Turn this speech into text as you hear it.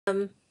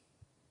Um,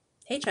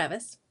 hey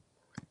Travis.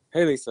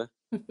 Hey Lisa.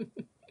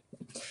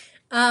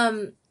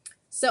 Um,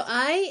 so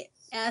I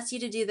asked you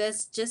to do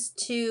this just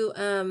to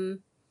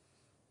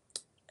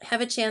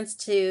have a chance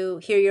to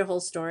hear your whole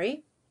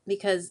story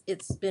because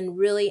it's been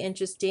really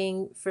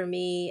interesting for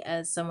me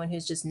as someone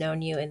who's just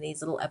known you in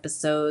these little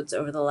episodes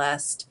over the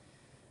last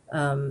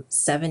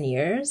 7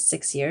 years,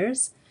 6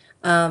 years,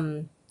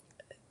 um,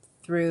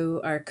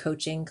 through our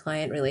coaching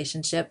client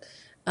relationship,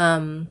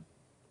 um,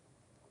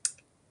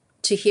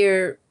 to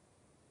hear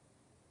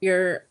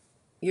your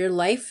your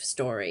life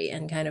story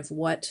and kind of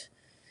what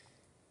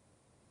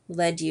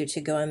led you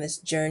to go on this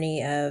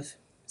journey of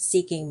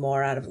seeking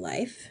more out of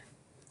life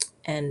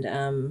and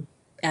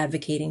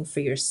advocating for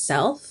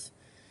yourself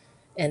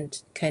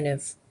and kind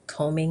of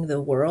combing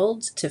the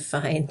world to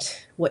find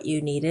what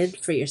you needed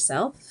for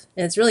yourself.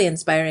 And it's really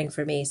inspiring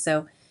for me.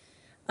 So,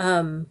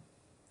 um,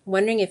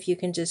 wondering if you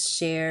can just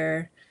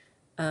share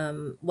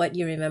what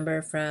you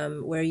remember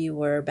from where you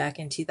were back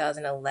in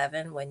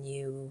 2011 when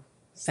you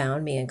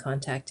found me and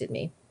contacted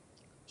me.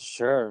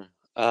 Sure.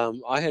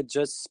 I had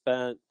just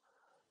spent,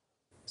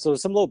 so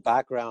some little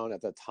background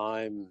at the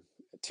time.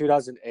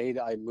 2008,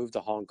 I moved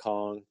to Hong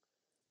Kong.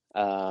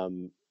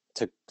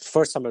 To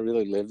first time I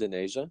really lived in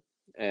Asia,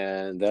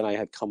 and then I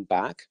had come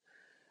back,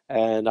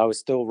 and I was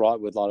still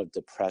wrought with a lot of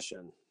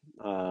depression.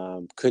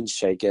 Couldn't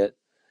shake it,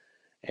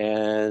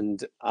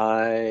 and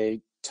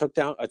I took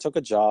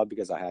a job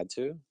because I had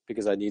to,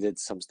 because I needed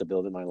some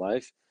stability in my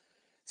life.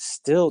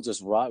 Still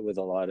just wrought with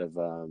a lot of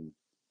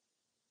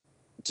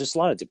just a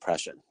lot of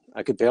depression.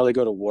 I could barely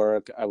go to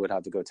work. I would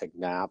have to go take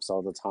naps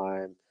all the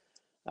time.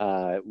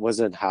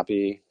 Wasn't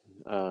happy.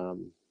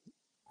 Um,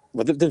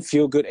 well, didn't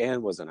feel good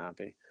and wasn't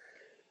happy.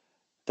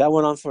 That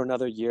went on for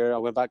another year. I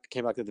went back,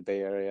 came back to the Bay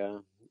Area,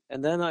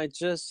 and then I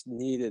just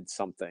needed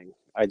something.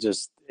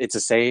 It's the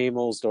same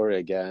old story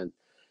again.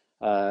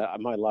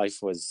 My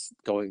life was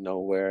going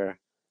nowhere,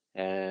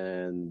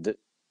 and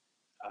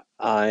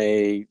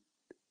I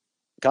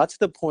got to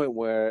the point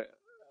where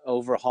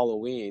over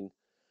Halloween,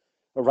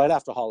 or right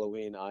after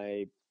Halloween,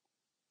 I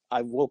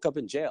woke up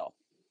in jail.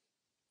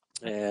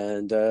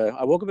 And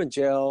I woke up in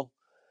jail,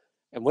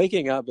 and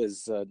waking up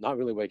is not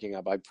really waking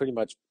up. I pretty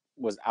much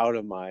was out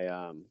of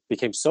my,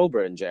 became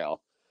sober in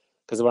jail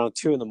because around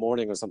 2 in the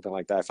morning or something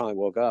like that, I finally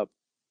woke up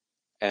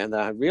and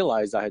I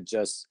realized I had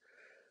just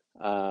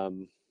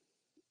um,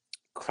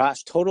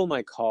 crashed, totaled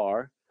my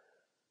car,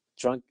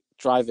 drunk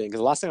driving. Because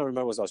the last thing I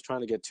remember was I was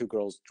trying to get two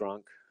girls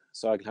drunk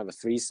so I can have a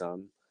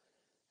threesome.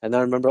 And then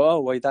I remember,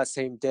 oh, wait, that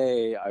same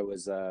day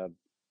was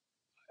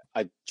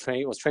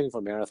training for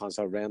a marathon,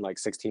 so I ran like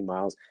 16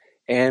 miles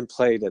and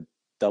played a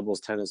doubles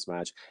tennis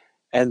match.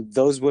 And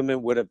those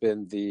women would have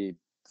been the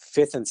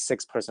fifth and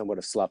sixth person I would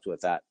have slept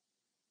with that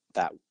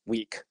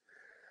week.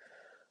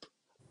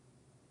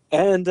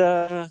 And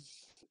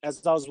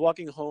as I was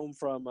walking home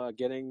from I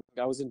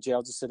was in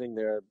jail, just sitting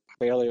there,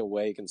 barely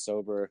awake and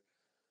sober.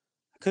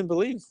 I couldn't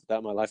believe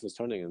that my life was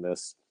turning in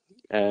this.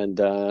 And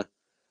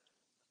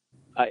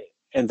I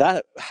and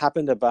that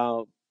happened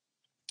about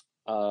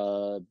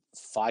 5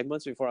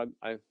 months before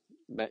I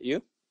met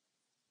you,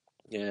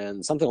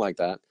 and something like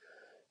that.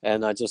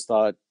 And I just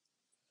thought,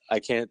 I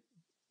can't.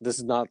 This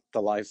is not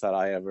the life that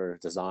I ever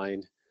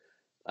designed,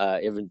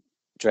 even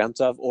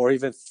dreamt of, or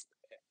even.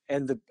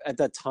 At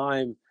that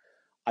time,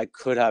 I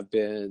could have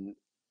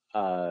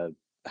uh,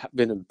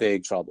 been in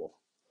big trouble,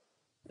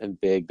 in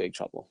big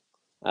trouble.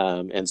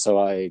 And so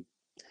I.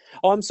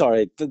 Oh, I'm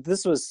sorry.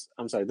 This was.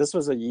 I'm sorry. This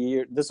was a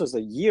year. This was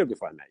a year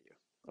before I met you,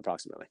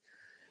 approximately.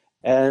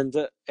 And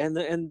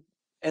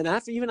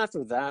after, even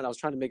after that, I was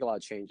trying to make a lot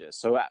of changes.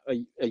 So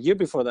a year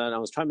before that, I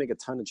was trying to make a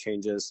ton of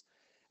changes,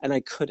 and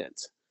I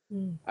couldn't.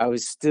 Mm. I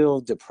was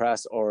still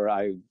depressed, or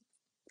I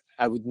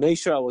would make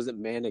sure I wasn't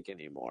manic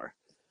anymore,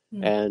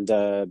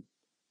 Mm.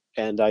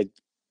 and I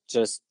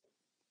just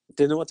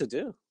didn't know what to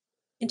do.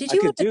 And I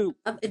could do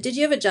did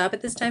you have a job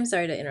at this time?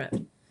 Sorry to interrupt.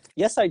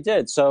 Yes, I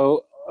did.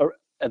 So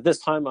at this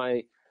time,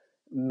 I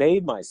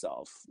made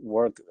myself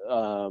work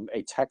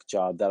a tech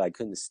job that I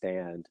couldn't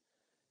stand,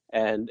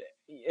 and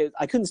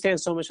I couldn't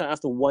stand so much.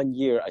 After 1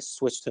 year, I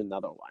switched to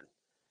another one.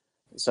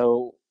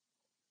 So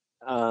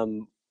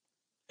um,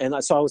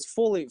 so I was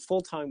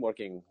full time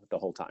working the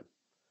whole time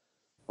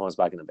when I was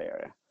back in the Bay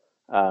Area.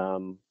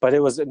 But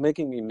it was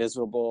making me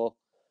miserable.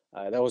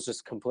 That was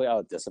just complete out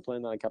of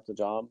discipline that I kept the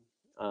job,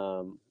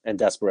 and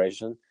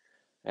desperation.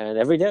 And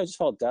every day I just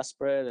felt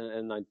desperate,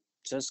 and I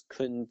just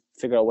couldn't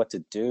figure out what to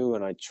do.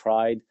 And I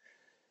tried.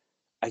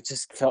 I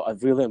just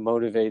felt really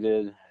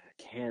unmotivated.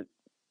 Can't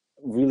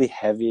really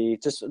heavy.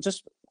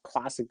 Just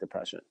classic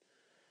depression.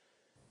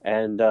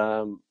 And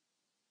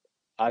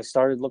I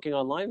started looking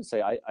online and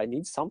say I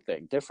need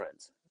something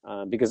different,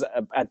 because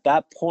at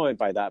that point,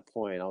 by that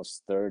point, I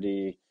was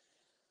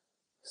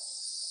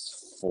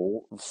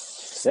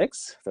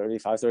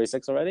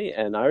 36 already,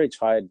 and I already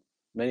tried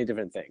many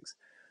different things: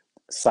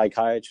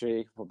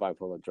 psychiatry for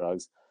bipolar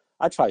drugs.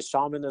 I tried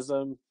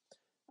shamanism.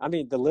 I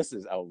mean, the list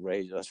is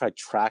outrageous. I tried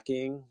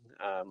tracking,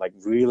 like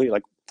really,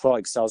 like pro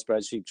Excel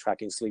spreadsheet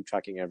tracking sleep,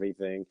 tracking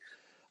everything.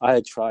 I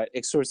had tried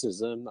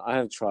exorcism. I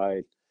have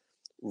tried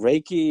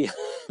Reiki.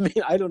 I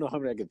mean, I don't know how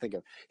many I can think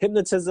of.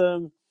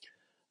 Hypnotism,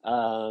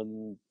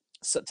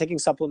 taking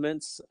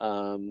supplements,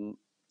 and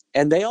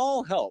they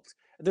all helped.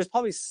 There's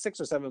probably 6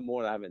 or 7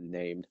 more that I haven't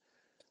named.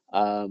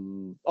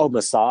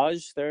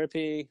 Massage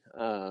therapy,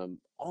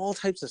 all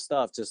types of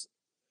stuff, just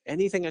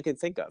anything I could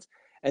think of.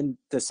 And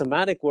the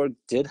somatic work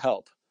did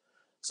help.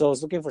 So I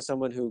was looking for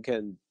someone who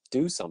can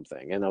do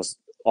something, and I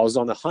was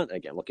on the hunt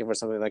again, looking for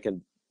something that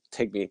can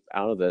take me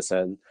out of this.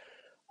 And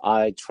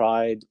I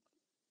tried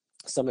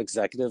some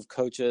executive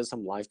coaches,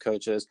 some life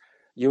coaches.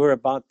 You were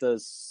about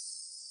the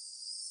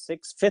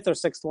fifth or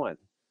sixth one.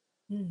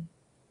 Mm.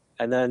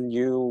 And then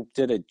you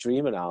did a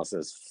dream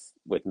analysis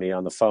with me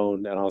on the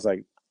phone, and I was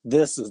like,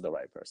 this is the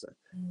right person.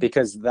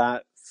 Because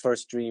that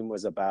first dream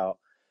was about,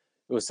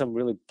 it was some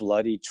really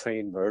bloody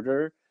train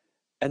murder.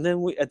 And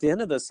then at the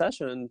end of the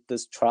session,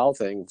 this trial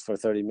thing for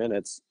 30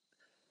 minutes,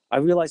 I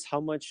realized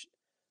how much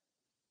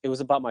it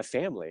was about my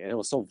family, and it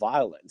was so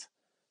violent.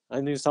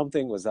 I knew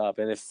something was up,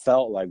 and it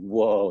felt like,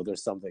 whoa,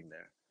 there's something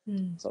there.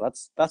 So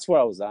that's where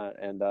I was at.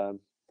 And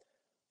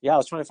yeah, I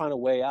was trying to find a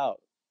way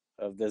out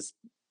of this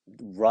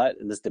rut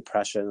and this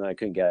depression that I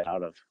couldn't get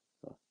out of.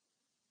 So.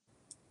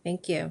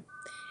 Thank you.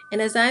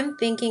 And as I'm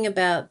thinking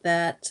about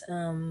that,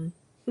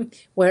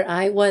 where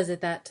I was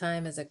at that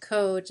time as a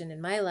coach and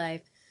in my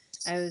life,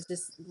 I was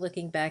just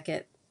looking back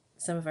at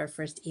some of our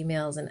first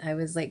emails, and I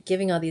was like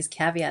giving all these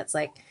caveats,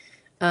 like,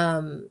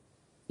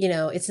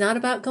 it's not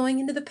about going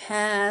into the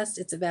past,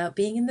 it's about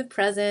being in the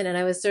present. And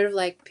I was sort of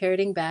like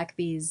parroting back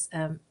these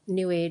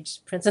new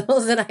age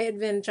principles that I had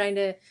been trying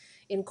to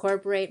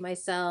incorporate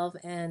myself.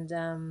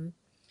 And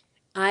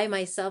I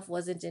myself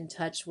wasn't in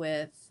touch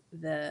with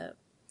the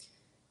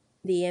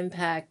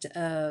impact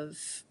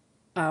of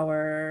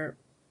our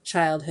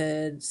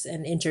childhoods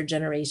and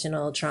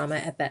intergenerational trauma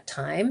at that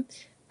time.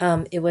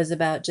 It was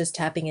about just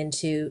tapping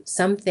into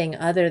something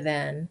other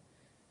than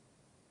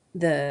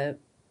the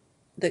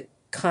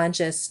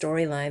conscious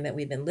storyline that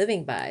we've been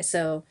living by.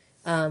 So,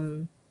 tell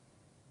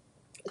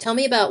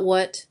me about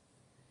what,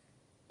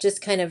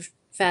 just kind of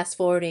fast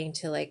forwarding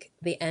to like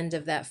the end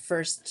of that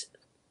first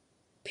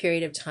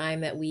period of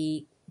time that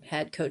we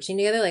had coaching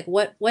together. Like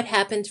what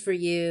happened for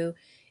you,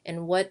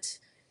 and what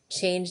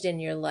changed in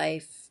your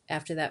life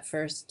after that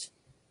first,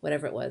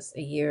 whatever it was,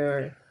 a year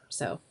or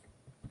so?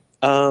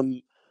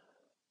 Um,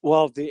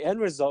 well, the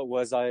end result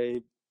was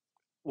a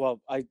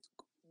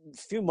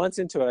few months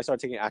into it, I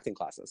started taking acting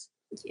classes.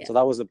 Yeah. So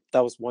that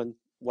was one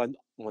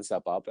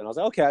step up, and I was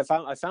like, okay,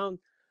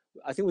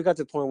 I think we got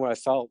to the point where I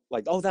felt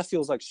like, oh, that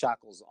feels like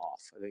shackles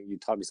off. I think you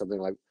taught me something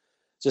like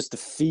just to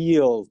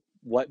feel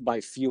what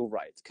might feel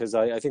right, because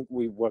I think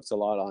we worked a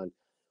lot on,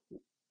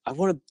 I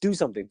want to do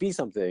something, be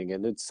something,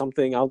 and it's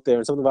something out there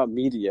and something about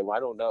media I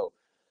don't know.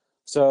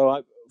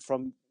 So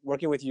from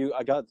working with you,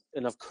 I got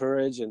enough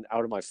courage and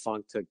out of my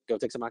funk to go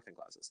take some acting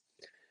classes.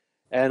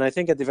 And I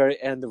think at the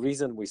very end, the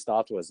reason we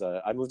stopped was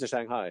I moved to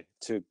Shanghai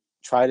to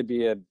try to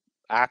be an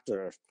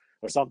actor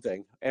or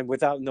something, and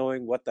without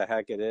knowing what the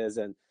heck it is,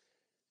 and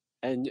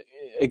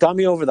it got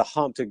me over the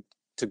hump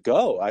to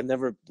go. I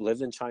never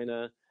lived in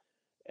China,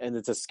 and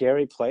it's a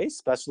scary place,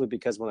 especially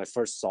because when I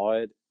first saw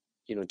it,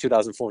 in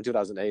 2004 and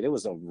 2008, it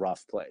was a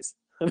rough place.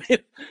 I mean,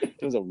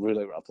 it was a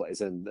really rough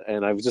place, and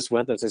I just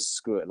went there and said,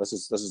 screw it, let's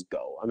just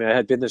go. I mean, I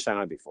had been to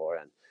Shanghai before,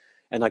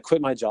 and I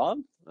quit my job.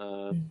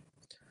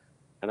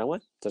 And I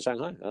went to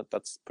Shanghai.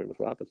 That's pretty much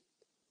what happened.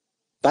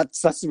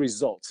 That's the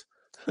result.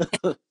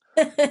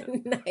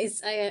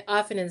 Nice. I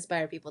often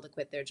inspire people to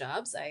quit their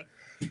jobs.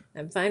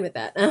 I'm fine with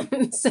that.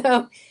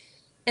 So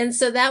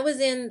that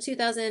was in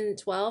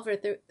 2012 or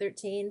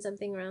 13,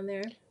 something around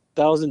there.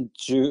 That was in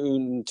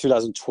June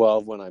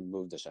 2012 when I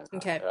moved to Shanghai.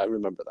 Okay. I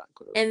remember that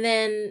clearly. And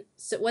then,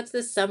 so what's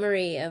the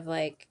summary of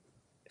like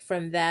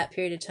from that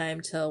period of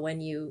time till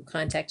when you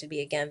contacted me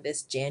again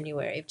this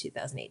January of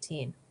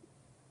 2018?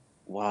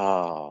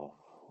 Wow.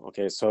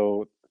 Okay,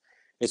 so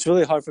it's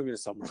really hard for me to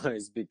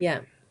summarize Yeah.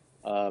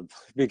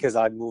 because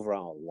I move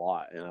around a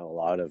lot and I have a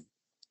lot of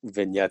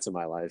vignettes in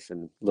my life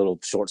and little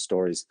short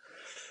stories.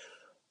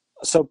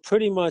 So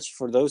pretty much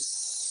for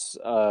those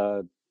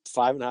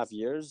 5.5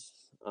 years,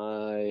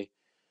 I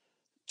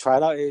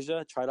tried out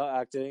Asia, tried out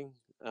acting,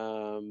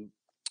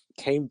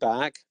 came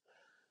back.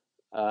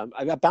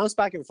 I bounced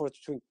back and forth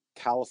between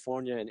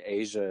California and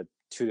Asia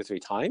 2 to 3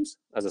 times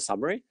as a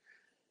summary,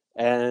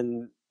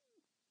 and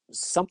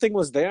something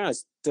was there. I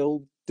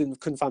still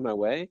couldn't find my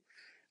way.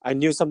 I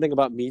knew something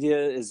about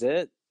media is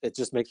it. It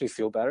just makes me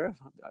feel better.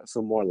 I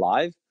feel more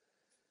alive.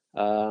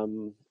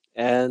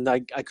 And I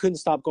couldn't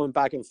stop going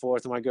back and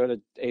forth. When I go to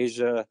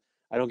Asia,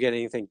 I don't get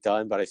anything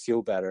done, but I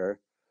feel better.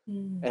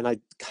 And I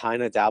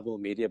kind of dabble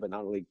in media, but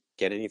not really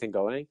get anything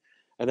going.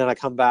 And then I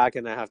come back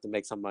and I have to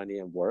make some money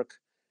and work.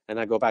 And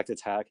I go back to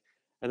tech.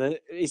 And then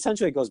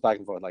essentially it goes back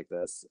and forth like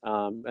this.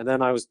 And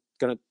then I was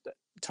going to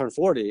turn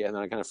 40 and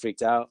then I kind of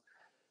freaked out.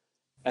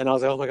 And I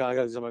was like, oh my God, I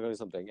got to do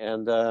something.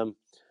 And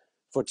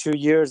for 2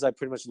 years, I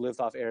pretty much lived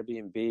off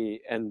Airbnb.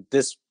 And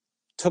this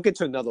took it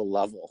to another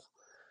level.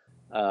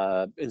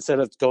 Instead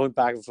of going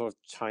back and forth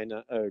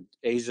China or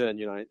Asia and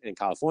in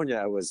California,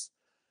 I was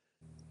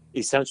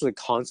essentially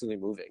constantly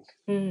moving.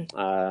 Mm.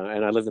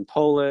 And I lived in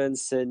Poland,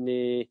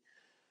 Sydney.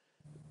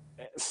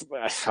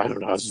 I don't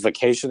know. I was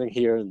vacationing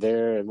here and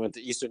there, and went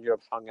to Eastern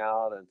Europe, hung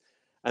out,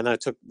 and I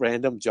took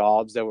random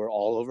jobs that were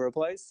all over the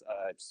place.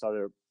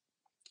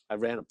 I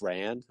ran a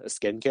brand, a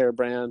skincare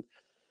brand.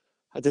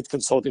 I did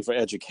consulting for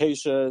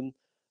education.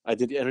 I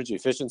did energy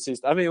efficiency.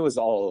 I mean, it was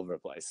all over the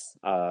place.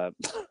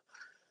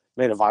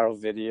 Made a viral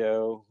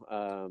video.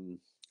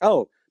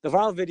 Oh, the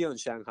viral video in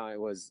Shanghai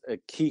was a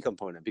key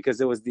component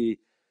because it was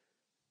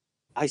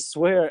I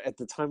swear at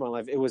the time of my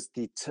life, it was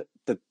the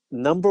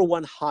number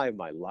one high of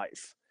my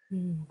life.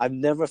 Mm. I've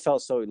never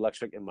felt so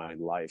electric in my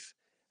life.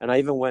 And I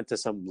even went to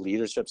some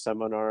leadership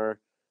seminar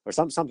or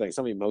some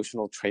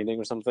emotional training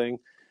or something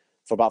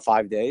for about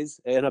 5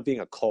 days. It ended up being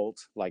a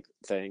cult like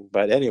thing.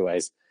 But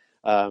anyways,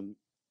 um,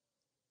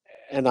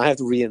 and I have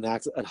to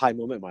reenact a high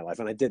moment in my life.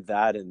 And I did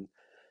that, and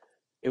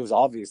it was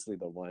obviously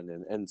the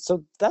one. And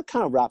so that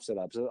kind of wraps it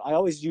up. So I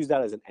always use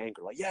that as an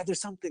anchor. Like, yeah,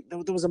 there's something,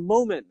 there was a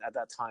moment at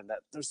that time that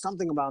there's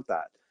something about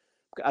that.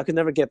 I could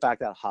never get back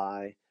that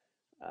high.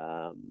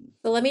 So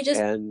And let me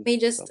so,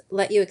 just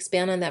let you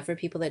expand on that for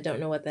people that don't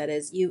know what that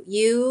is.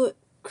 You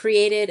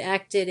created,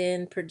 acted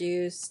in,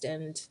 produced,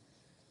 and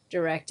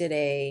directed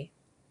a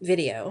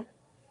video.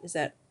 Is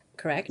that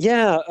correct?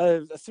 yeah,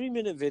 a 3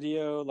 minute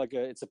video,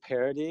 it's a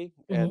parody,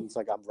 Mm-hmm. and it's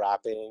like I'm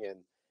rapping and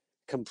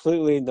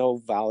completely no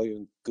value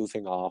in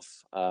goofing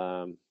off.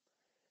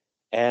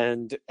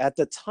 And at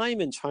the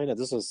time in China,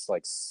 this was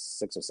like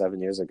 6 or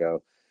 7 years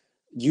ago,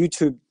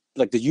 YouTube,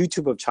 like the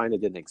YouTube of China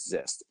didn't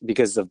exist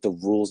because of the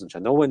rules in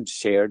China. No one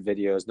shared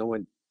videos, no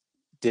one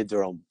did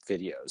their own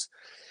videos.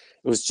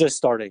 It was just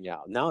starting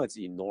out. Now it's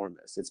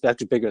enormous. It's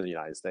actually bigger than the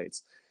United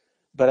States.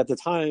 But at the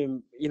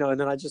time, and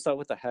then I just thought,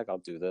 what the heck, I'll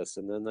do this.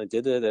 And then I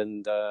did it,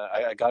 and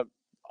I got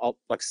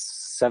like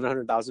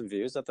 700,000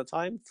 views at the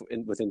time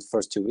within the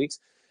first 2 weeks.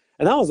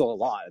 And that was a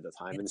lot at the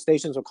time. And the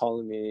stations were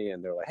calling me,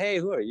 and they're like, hey,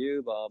 who are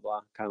you? Blah,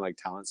 blah, kind of like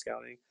talent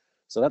scouting.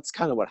 So that's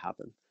kind of what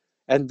happened.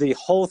 And the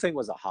whole thing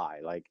was a high,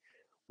 like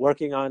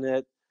working on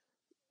it,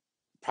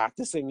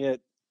 practicing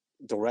it,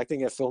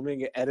 directing it,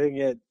 filming it, editing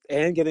it,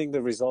 and getting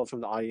the result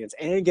from the audience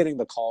and getting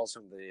the calls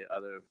from the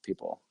other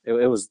people.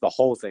 It was the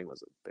whole thing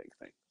was a big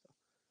thing.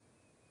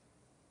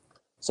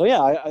 So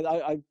yeah,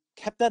 I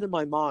kept that in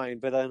my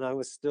mind, but then I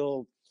was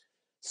still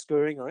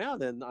scurrying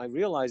around, and I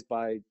realized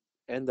by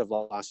end of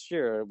last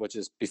year, which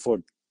is before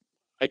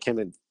I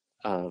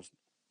uh,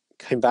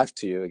 came back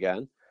to you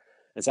again,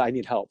 and said I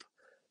need help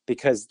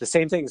because the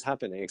same thing is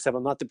happening, except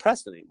I'm not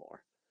depressed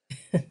anymore.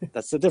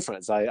 That's the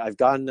difference. I've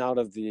gotten out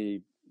of the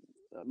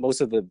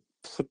most of the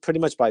pretty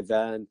much by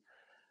then.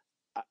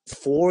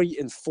 4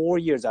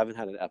 years, I haven't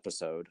had an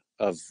episode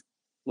of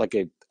like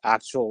a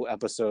actual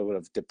episode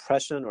of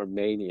depression or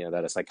mania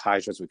that a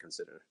psychiatrist would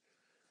consider.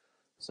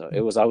 So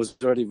I was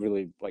already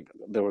really like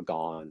they were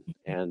gone,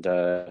 and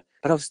but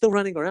I was still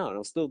running around. I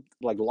was still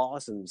like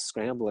lost and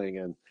scrambling,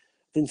 and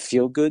didn't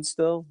feel good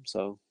still.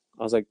 So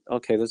I was like,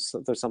 okay,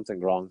 there's something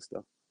wrong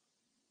still.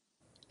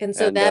 And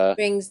so And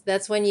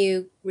that's when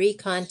you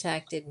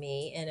recontacted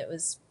me, and it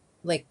was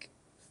like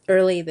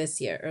early this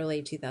year,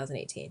 early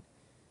 2018.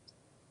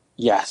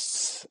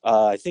 yes,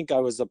 I think I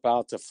was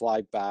about to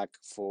fly back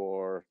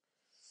for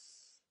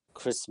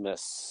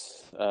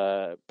Christmas,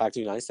 back to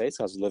the United States.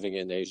 I was living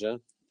in Asia,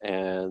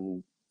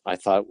 and I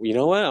thought, you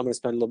know what, I'm going to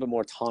spend a little bit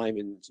more time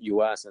in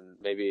US, and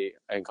maybe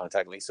I can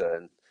contact Lisa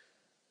and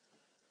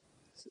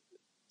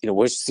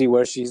see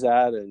where she's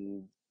at,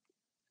 and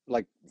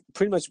like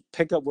pretty much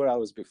pick up where I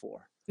was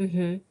before.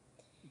 Mm-hmm.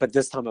 But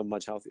this time I'm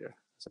much healthier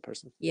as a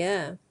person.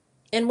 Yeah.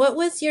 And what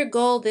was your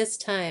goal this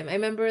time? Do you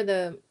remember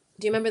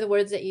the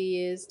words that you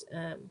used?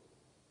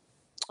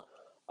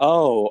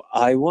 Oh,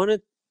 I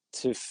wanted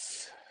to.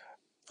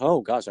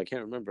 Oh gosh, I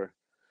can't remember.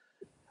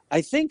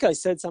 I think I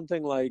said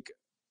something like,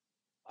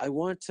 I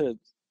want to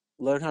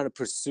learn how to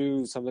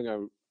pursue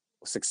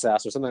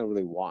success or something I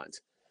really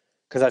want.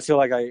 Because I feel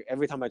like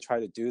every time I try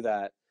to do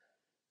that,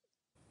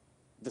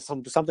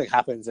 something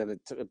happens and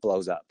it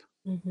blows up.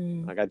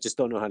 Mm-hmm. Like I just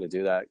don't know how to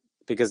do that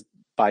because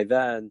by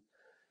then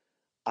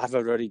I've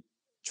already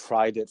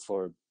tried it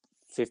for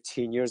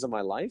 15 years of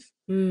my life.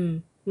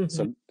 Mm-hmm.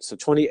 So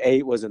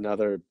 28 was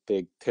another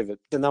big pivot.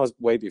 Then that was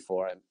way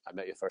before I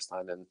met you the first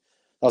time, and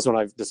that was when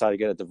I decided to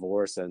get a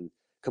divorce and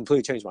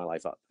completely change my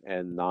life up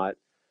and not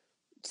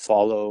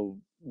follow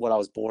what I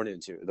was born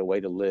into, the way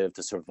to live,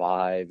 to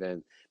survive,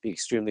 and be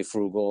extremely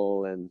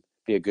frugal and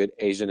be a good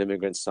Asian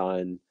immigrant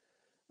son.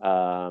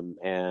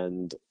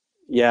 And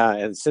yeah,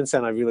 and since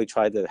then I really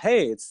tried to.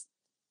 Hey,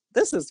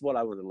 this is what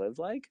I want to live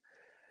like,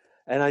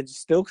 and I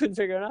still couldn't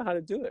figure out how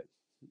to do it.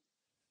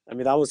 I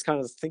mean, that was kind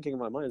of thinking in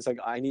my mind. It's like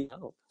I need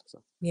help.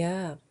 So.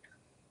 Yeah.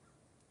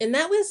 And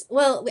that was,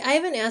 well, I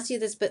haven't asked you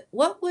this, but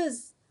what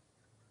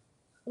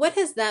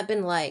has that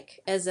been like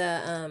as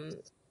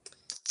an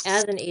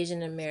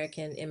Asian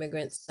American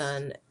immigrant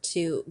son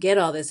to get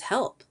all this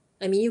help?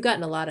 I mean, you've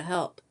gotten a lot of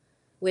help,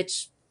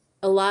 which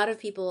a lot of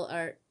people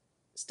are.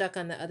 stuck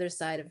on the other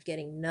side of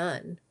getting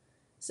none.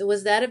 So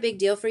was that a big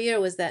deal for you,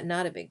 or was that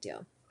not a big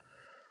deal?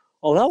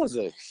 Oh, that was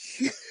a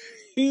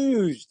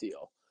huge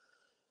deal.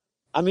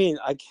 I mean,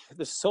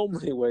 there's so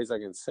many ways I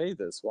can say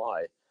this.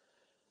 Why?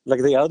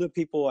 Like the other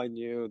people I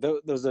knew, there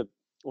was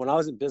when I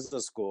was in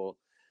business school,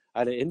 I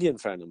had an Indian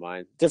friend of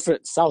mine,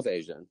 different South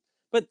Asian,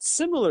 but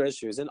similar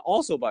issues, and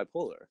also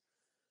bipolar.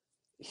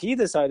 He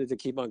decided to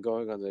keep on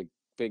going on the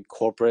big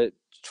corporate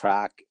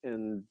track,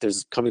 and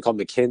there's a company called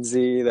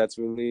McKinsey that's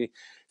really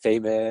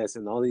famous,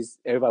 and all these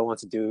everybody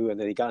wants to do, and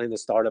then he got into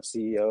startup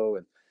CEO.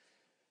 And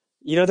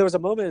there was a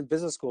moment in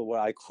business school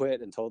where I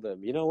quit and told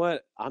him, you know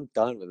what, I'm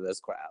done with this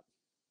crap.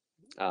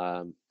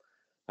 um,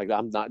 like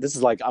I'm not, this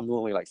is like, I'm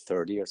only like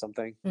 30 or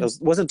something. It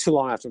wasn't too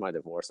long after my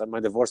divorce. My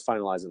divorce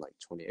finalized in like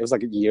 20, it was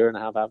like a year and a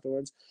half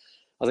afterwards.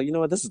 I was like, you know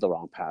what, this is the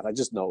wrong path, I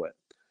just know it.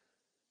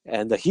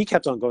 And he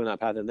kept on going that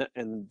path,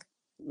 and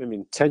I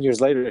mean, 10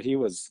 years later, he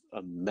was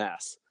a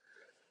mess.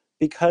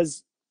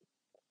 Because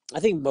I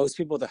think most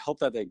people, the help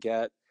that they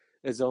get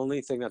is the only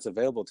thing that's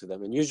available to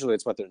them. And usually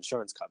it's what their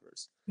insurance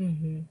covers.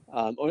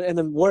 Mm-hmm. And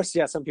then worse,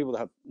 yeah, some people that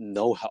have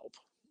no help.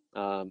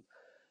 Um,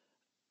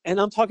 and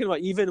I'm talking about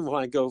even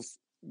when I go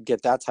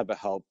get that type of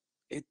help,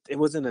 it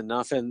wasn't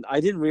enough. And I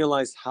didn't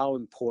realize how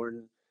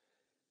important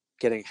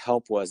getting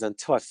help was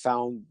until I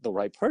found the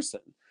right person.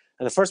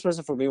 And the first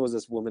person for me was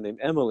this woman named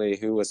Emily,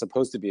 who was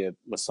supposed to be a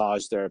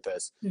massage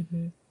therapist.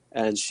 Mm-hmm.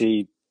 And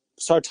she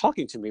started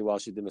talking to me while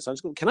she did massage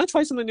school. Can I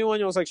try something new on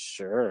you? I was like,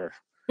 sure.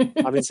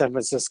 I'm in San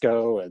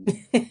Francisco, and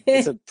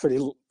it's a pretty,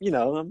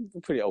 I'm a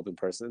pretty open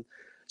person.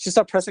 She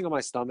started pressing on my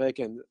stomach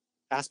and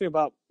asked me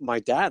about my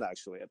dad,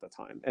 actually, at the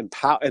time, and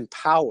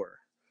power.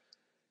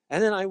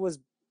 And then I was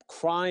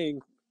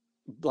crying,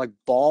 like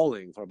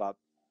bawling for about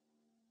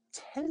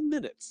 10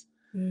 minutes.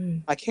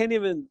 Mm. I can't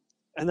even,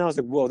 and then I was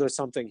like, whoa, there's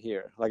something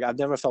here. Like, I've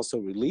never felt so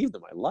relieved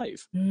in my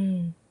life.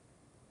 Mm.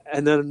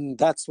 And then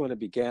that's when it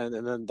began.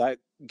 And then that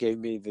gave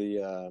me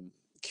the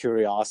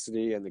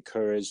curiosity and the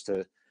courage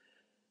to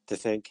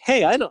think,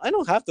 hey, I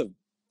don't have to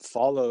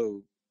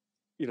follow,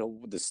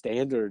 the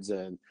standards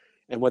and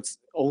what's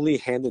only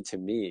handed to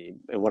me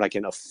and what I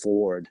can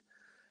afford.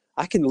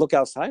 I can look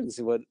outside and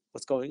see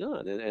what's going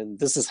on. And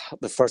this is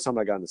the first time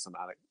I got into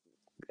somatic,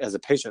 as a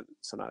patient,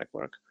 somatic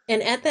work.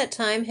 And at that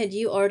time, had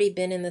you already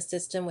been in the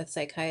system with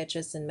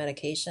psychiatrists and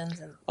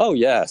medications? And Oh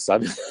yes, I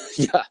mean,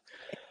 yeah.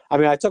 I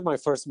mean, I took my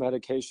first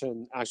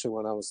medication actually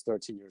when I was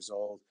 13 years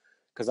old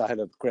because I had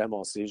a grand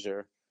mal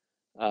seizure.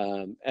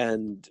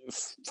 And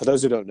for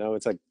those who don't know,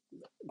 it's like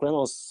grand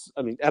mal's,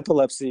 I mean,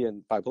 epilepsy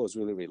and bipolar is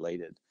really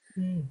related.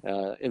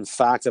 mm. In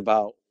fact,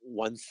 about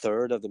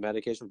 1/3 of the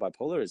medication for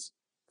bipolar is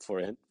for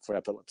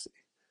epilepsy,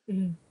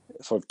 Mm.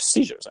 for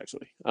seizures,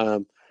 actually.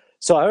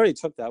 So I already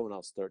took that when I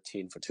was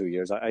 13 for 2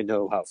 years. I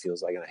know how it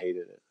feels like, and I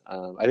hated it.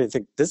 I didn't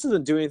think this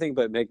doesn't do anything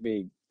but make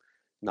me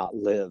not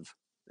live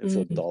and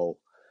feel Mm. dull.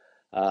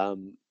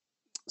 Um,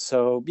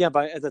 so yeah,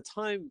 by the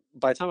time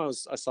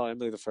I saw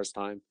Emily the first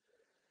time,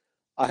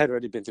 I had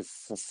already been to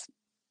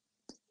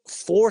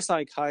four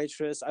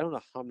psychiatrists. I don't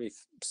know how many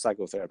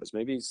psychotherapists,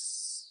 maybe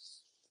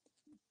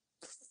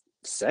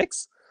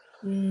six.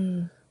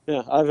 Mm.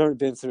 Yeah, I've already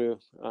been through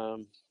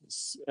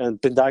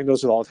and been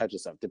diagnosed with all types of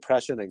stuff: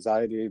 depression,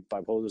 anxiety,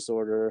 bipolar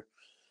disorder.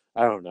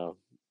 I don't know,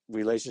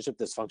 relationship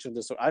dysfunction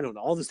disorder. I don't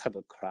know, all this type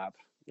of crap.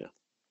 Yeah.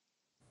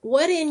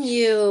 What in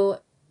you?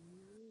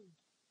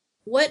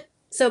 What?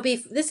 So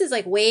this is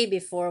like way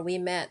before we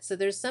met. So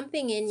there's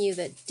something in you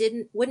that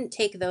wouldn't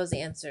take those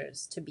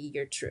answers to be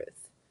your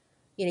truth.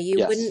 You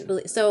Yes. wouldn't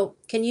believe. So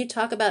can you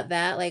talk about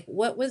that? Like,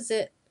 what was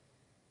it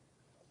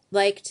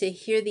like to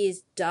hear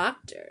these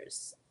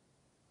doctors,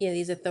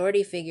 these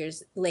authority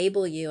figures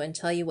label you and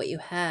tell you what you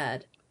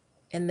had?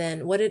 And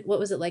then what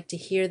was it like to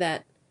hear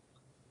that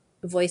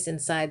voice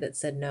inside that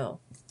said no?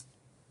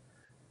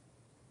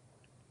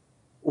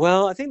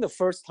 Well, I think the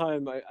first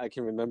time I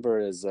can remember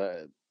is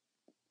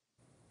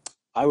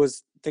I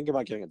was thinking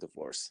about getting a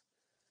divorce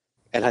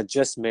and had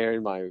just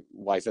married my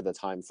wife at the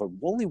time for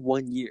only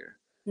 1 year.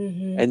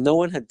 Mm-hmm. And no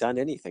one had done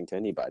anything to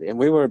anybody. And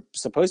we were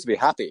supposed to be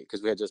happy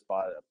because we had just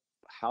bought a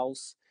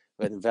house,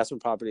 we had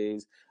investment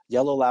properties,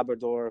 yellow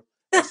Labrador,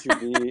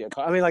 SUV, a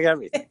car, I mean, like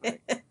everything,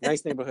 right?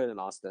 Nice neighborhood in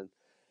Austin.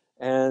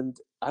 And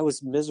I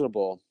was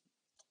miserable.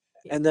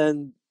 And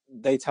then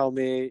they tell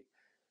me,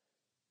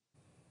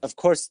 of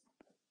course,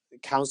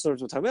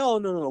 counselors would tell me, oh,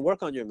 no, no, no,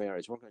 work on your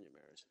marriage, work on your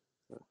marriage.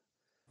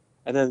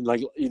 And then,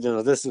 like,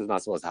 this is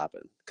not supposed to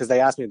happen. Because they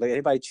asked me, like,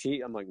 anybody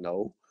cheat? I'm like,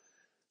 no.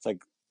 It's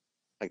like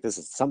this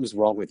is, something's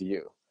wrong with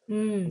you. I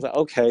Mm. was like,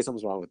 okay,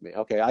 something's wrong with me.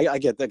 Okay, I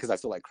get that because I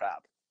feel like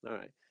crap. All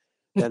right.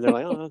 Then they're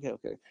like, oh, okay,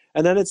 okay.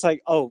 And then it's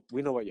like, oh,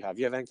 we know what you have.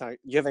 You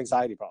have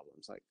anxiety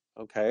problems. Like,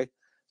 okay,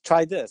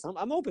 try this.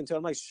 I'm open to it.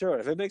 I'm like, sure.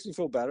 If it makes me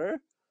feel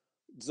better,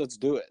 let's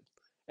do it.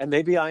 And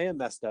maybe I am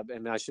messed up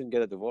and I shouldn't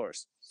get a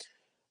divorce.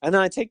 And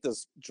then I take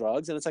those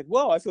drugs and it's like,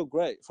 whoa, I feel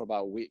great for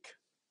about a week.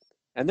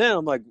 And then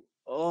I'm like,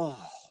 oh,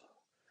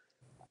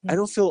 I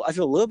feel a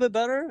little bit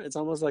better. It's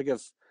almost like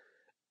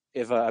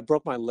if I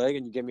broke my leg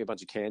and you gave me a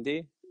bunch of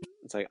candy,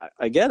 it's like,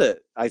 I get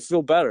it. I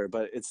feel better,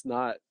 but it's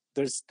not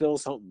there's still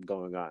something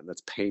going on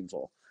that's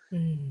painful.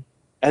 Mm.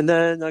 And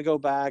then I go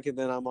back, and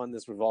then I'm on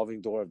this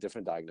revolving door of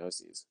different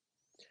diagnoses.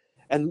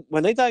 And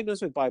when they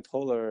diagnosed me with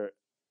bipolar,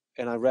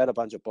 and I read a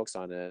bunch of books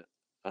on it,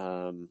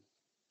 um,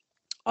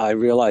 I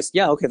realized,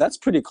 yeah, okay, that's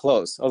pretty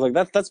close. I was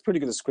like, that's pretty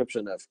good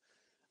description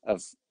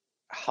of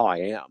how I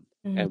am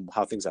Mm. and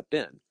how things have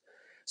been.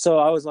 So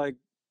I was like,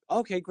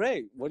 okay,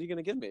 great. What are you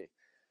gonna give me?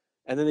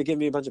 And then they gave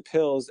me a bunch of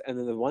pills, and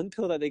then the one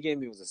pill that they gave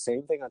me was the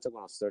same thing I took when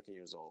I was 13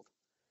 years old.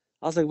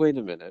 I was like, wait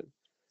a minute,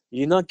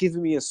 you're not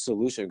giving me a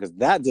solution because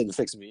that didn't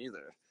fix me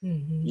either.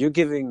 Mhm. You're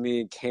giving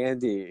me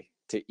candy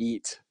to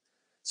eat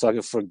so I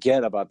can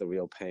forget about the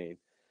real pain.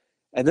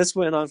 And this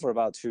went on for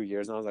about 2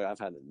 years, and I was like, I've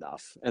had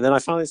enough. And then I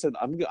finally said,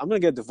 I'm going to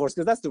get divorced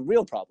because that's the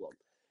real problem.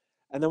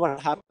 And then what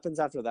happens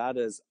after that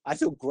is I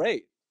feel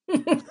great.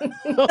 I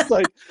was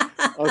like,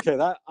 okay,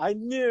 that I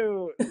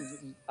knew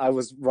I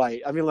was right.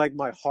 I mean, like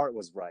my heart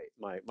was right,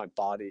 my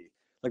body.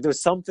 Like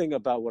there's something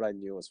about what I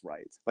knew was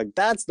right. Like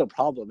that's the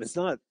problem. It's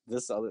not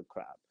this other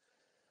crap.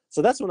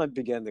 So that's when I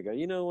began to go,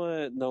 you know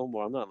what? No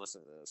more. I'm not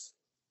listening to this.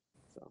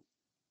 So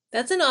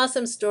That's an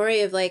awesome story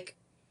of like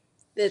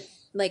that,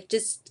 like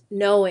just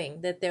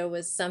knowing that there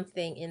was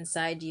something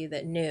inside you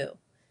that knew,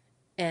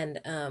 and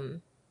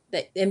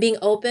that, and being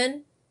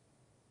open,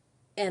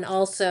 and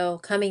also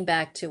coming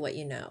back to what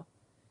you know.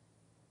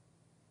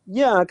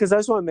 yeah, because I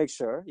just want to make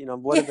sure,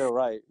 what Yeah, if they're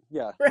right?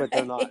 Yeah, but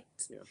they're not. right.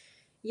 Yeah.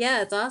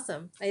 Yeah, it's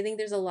awesome. I think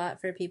there's a lot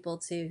for people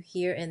to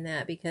hear in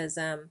that, because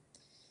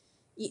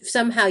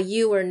somehow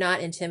you were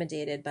not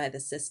intimidated by the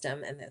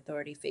system and the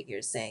authority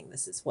figures saying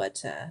this is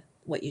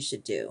what you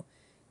should do.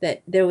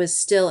 That there was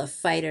still a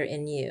fighter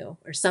in you,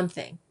 or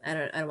something. I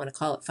don't want to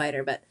call it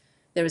fighter, but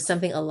there was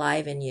something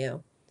alive in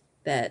you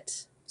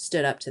that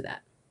stood up to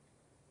that.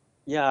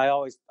 Yeah, I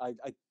always I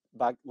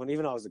back when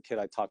even I was a kid,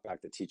 I talked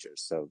back to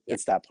teachers. So Yeah.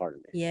 it's that part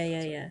of me. Yeah,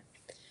 yeah,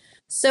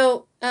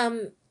 So yeah.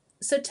 So,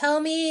 so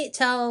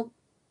tell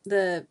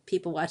the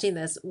people watching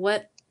this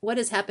what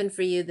has happened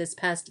for you this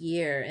past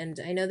year. And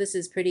I know this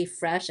is pretty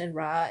fresh and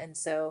raw, and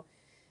so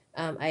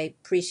I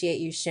appreciate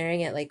you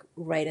sharing it like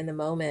right in the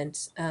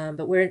moment.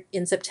 But we're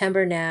in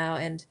September now,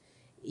 and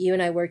you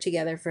and I worked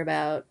together for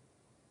about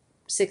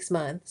 6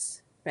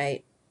 months,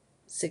 right?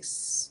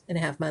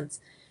 6.5 months,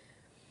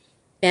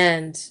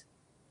 and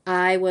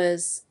I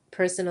was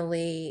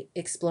personally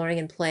exploring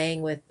and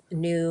playing with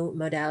new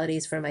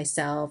modalities for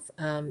myself,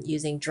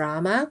 using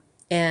drama.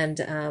 And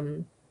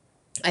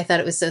I thought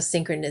it was so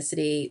synchronous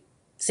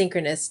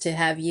to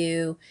have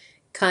you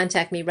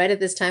contact me right at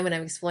this time when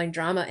I'm exploring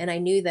drama. And I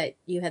knew that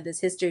you had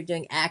this history of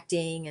doing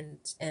acting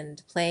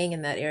and playing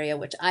in that area,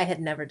 which I had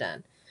never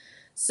done.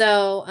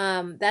 So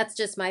that's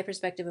just my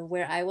perspective of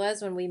where I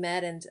was when we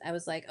met. And I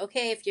was like,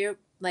 okay, if you're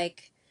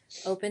like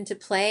open to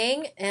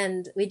playing,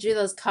 and we drew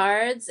those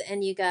cards,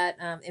 and you got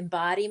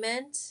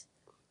embodiment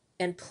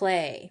and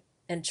play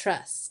and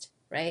trust,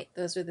 right?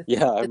 Those were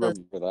yeah, I those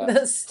remember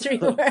those three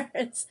that.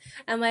 words.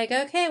 I'm like,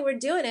 okay, we're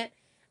doing it.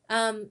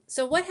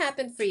 So what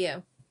happened for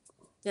you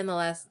in the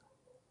last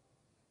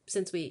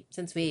since we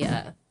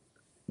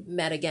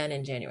met again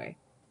in January?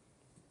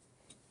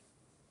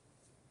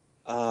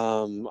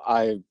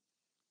 I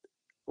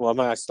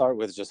well, I start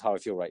with just how I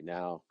feel right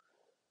now.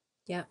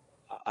 Yeah.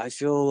 I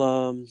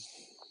feel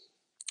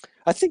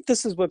I think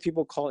this is what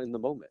people call in the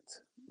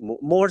moment,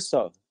 more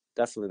so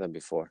definitely than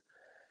before.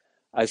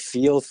 I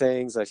feel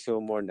things. I feel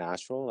more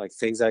natural. Like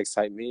things that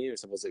excite me are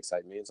supposed to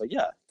excite me. It's like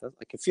yeah,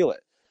 I can feel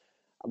it.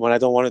 When I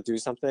don't want to do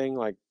something,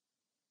 like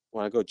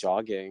when I go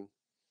jogging,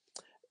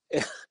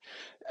 this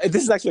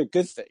is actually a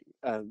good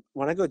thing.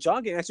 When I go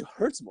jogging, it actually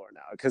hurts more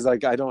now because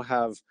like I don't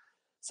have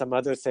some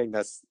other thing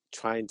that's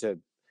trying to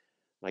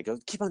like go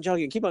keep on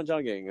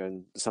jogging,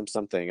 and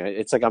something.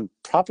 It's like I'm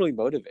properly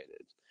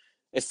motivated.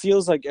 It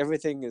feels like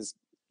everything is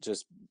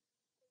just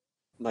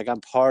like I'm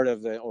part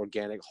of the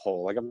organic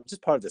whole. Like I'm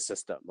just part of the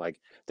system. Like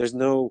there's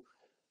no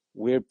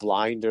weird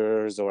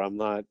blinders, or I'm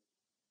not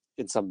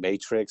in some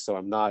matrix, or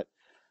I'm not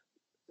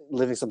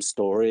living some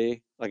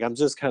story. Like I'm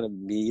just kind of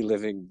me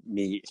living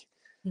me.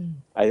 Mm.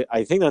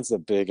 I think that's the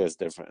biggest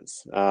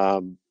difference.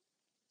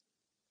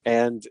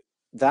 And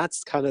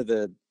that's kind of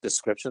the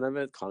description of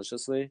it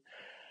consciously.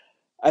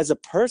 As a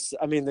person,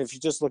 I mean, if you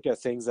just look at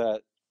things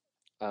that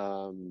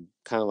kind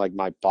of like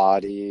my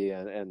body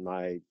and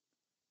my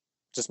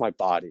just my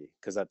body,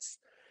 because that's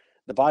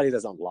the body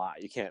doesn't lie.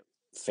 You can't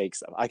fake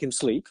stuff. I can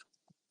sleep.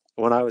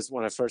 When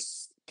I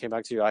first came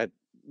back to you, I had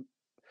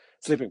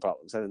sleeping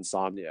problems and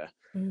insomnia.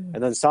 Mm. And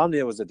then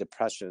insomnia was a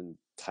depression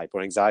type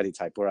or anxiety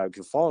type where I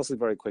could fall asleep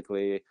very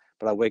quickly,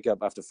 but I wake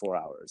up after 4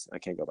 hours. I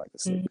can't go back to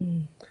sleep.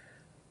 Mm.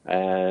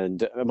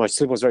 And my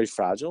sleep was very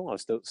fragile. I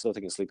was still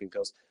taking sleeping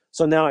pills.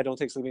 So now I don't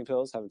take sleeping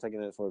pills. Haven't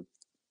taken it for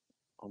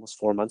almost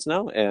 4 months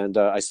now, and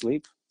I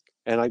sleep,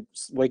 and I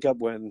wake up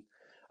when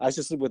I used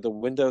to sleep with the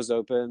windows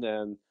open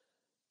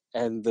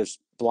and the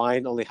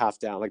blind only half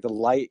down. Like the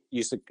light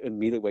used to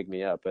immediately wake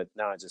me up, but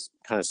now I just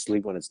kind of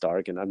sleep when it's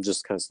dark, and I'm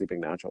just kind of sleeping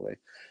naturally.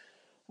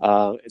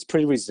 It's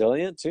pretty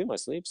resilient too, my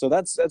sleep. So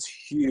that's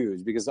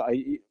huge because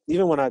I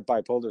even when I had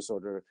bipolar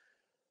disorder,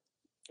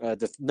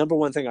 the number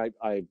one thing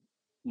I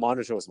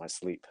monitor was my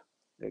sleep,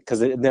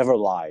 because it never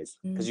lies,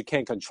 because you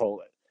can't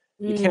control it.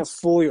 You Mm. can't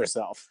fool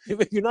yourself.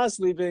 If you're not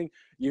sleeping,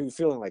 you're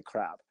feeling like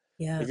crap.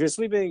 Yeah. If you're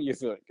sleeping, you're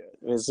feeling good.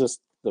 It's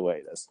just the way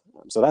it is.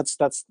 So that's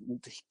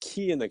the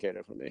key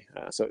indicator for me.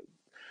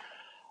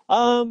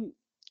 Um,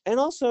 and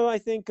also I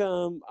think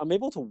I'm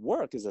able to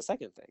work is the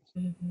second thing.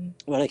 Hmm.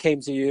 When I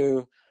came to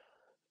you,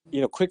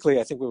 quickly,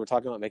 I think we were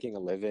talking about making a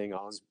living,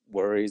 all these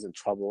worries and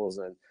troubles,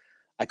 and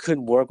I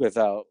couldn't work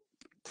without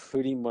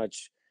pretty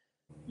much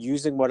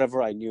using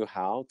whatever I knew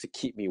how to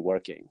keep me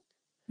working.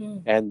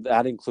 Mm. And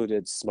that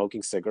included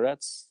smoking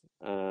cigarettes.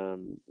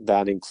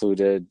 That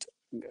included,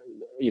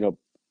 you know,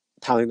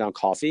 pounding down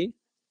coffee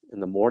in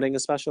the morning,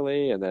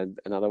 especially, and then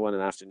another one in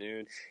the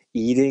afternoon,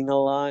 eating a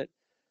lot,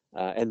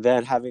 and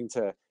then having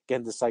to get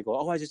in the cycle.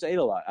 Oh, I just ate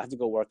a lot. I have to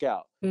go work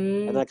out. And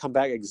Mm. then I come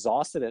back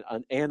exhausted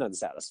and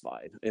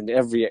unsatisfied in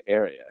every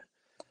area.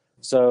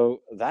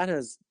 So that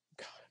has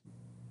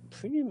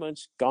pretty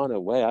much gone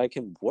away. I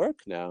can work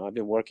now. I've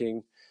been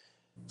working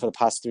for the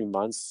past 3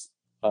 months,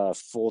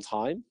 full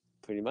time,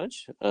 pretty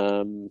much,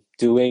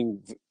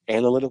 doing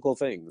analytical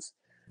things.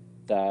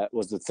 That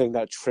was the thing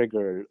that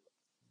triggered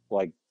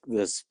like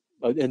this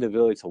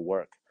inability to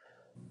work.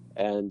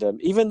 And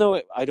even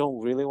though I don't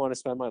really want to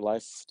spend my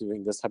life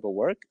doing this type of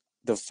work,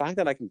 the fact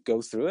that I can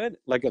go through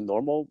it like a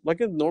normal,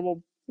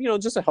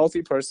 just a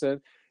healthy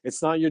person.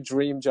 It's not your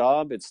dream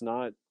job. It's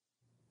not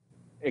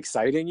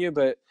exciting you,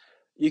 but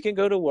you can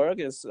go to work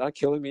and it's not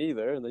killing me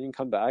either. And then you can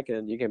come back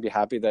and you can be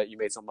happy that you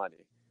made some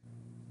money.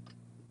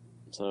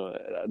 So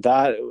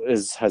that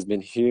has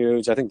been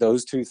huge. I think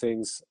those two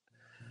things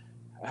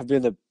have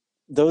been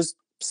those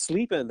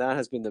sleep and that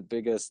has been the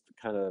biggest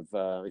kind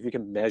of if you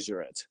can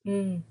measure it.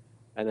 Mm.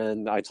 And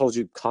then I told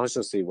you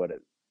consciously what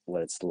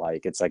it's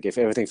like. It's like if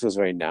everything feels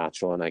very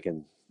natural and I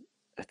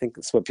think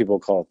it's what people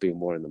call being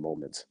more in the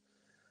moment.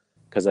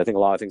 Because I think a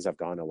lot of things have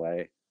gone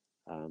away.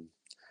 Um,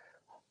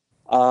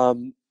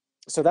 um,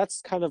 so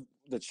that's kind of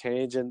the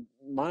change. And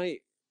my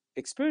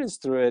experience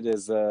through it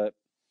is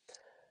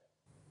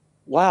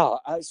wow.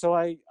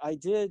 I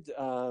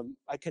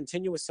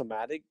continue with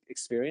somatic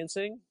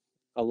experiencing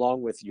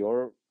along with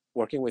your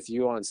working with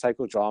you on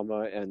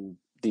psychodrama and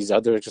these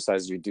other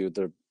exercises you do.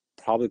 They're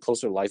probably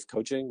closer to life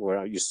coaching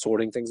where you're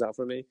sorting things out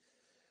for me.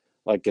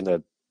 Like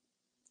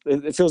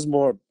it feels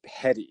more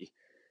heady.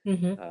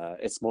 Hmm.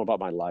 It's more about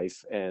my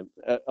life. And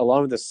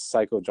along with the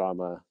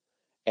psychodrama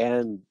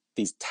and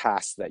these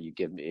tasks that you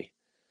give me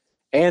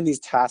and these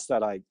tasks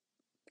that I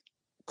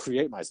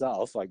create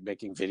myself, like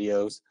making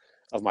videos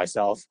of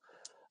myself,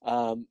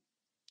 um,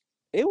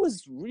 it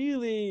was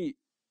really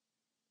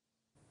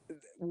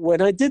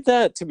when I did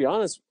that, to be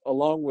honest,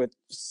 along with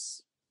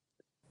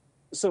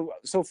so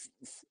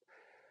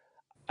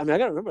I mean, I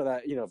gotta remember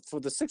that for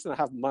the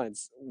 6.5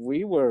 months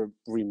we were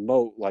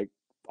remote, like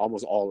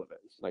almost all of it,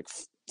 like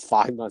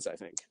 5 months, I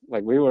think.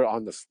 Like we were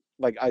on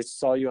like I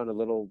saw you on a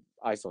little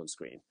iPhone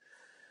screen,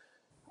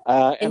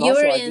 And and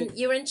also I did,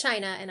 you were in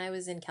China and I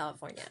was in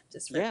California,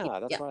 just for people. yeah,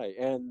 that's Yeah. right,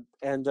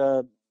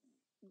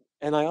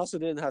 and I also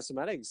didn't have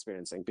somatic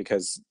experiencing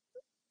because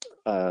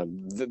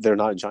they're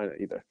not in China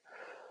either.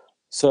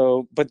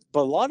 So, but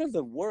a lot of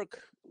the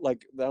work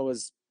like that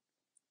was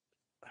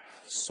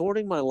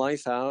sorting my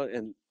life out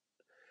and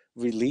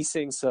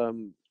releasing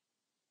some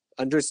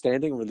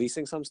understanding,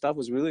 releasing some stuff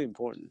was really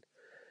important.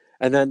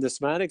 And then the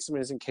somatic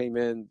experiencing came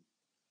in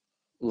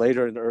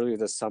later and earlier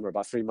this summer,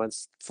 about 3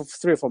 months,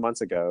 3 or 4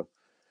 months ago,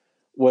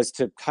 was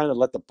to kind of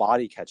let the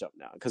body catch up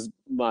now. Because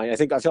I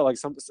think I felt like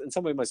in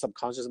some way my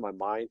subconscious and my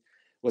mind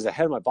was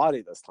ahead of my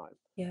body this time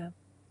Yeah.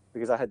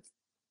 because I had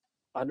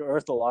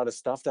unearthed a lot of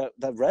stuff that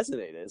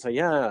resonated. So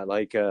yeah,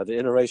 like the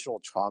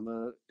interracial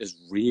trauma is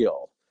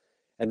real,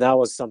 and that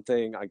was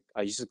something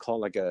I used to call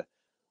like an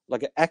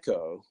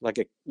echo, like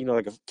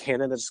like a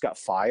cannon that just got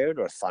fired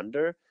or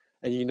thunder,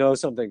 and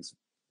something's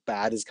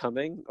bad is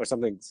coming or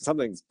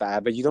something's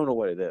bad, but you don't know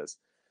what it is.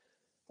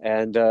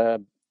 And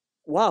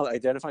wow,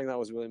 identifying that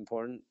was really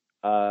important.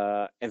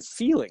 And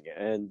feeling it,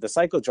 and the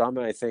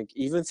psychodrama, I think,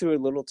 even through a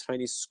little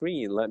tiny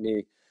screen, let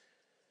me.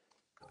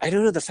 I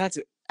don't know, the fact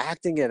of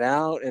acting it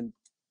out and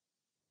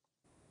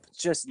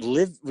just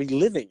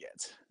reliving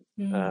it,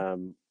 Mm.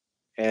 um,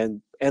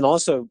 and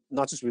also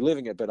not just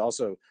reliving it, but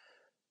also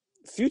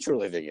future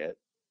living it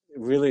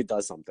really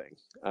does something.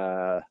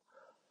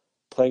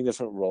 Playing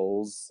different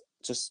roles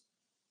just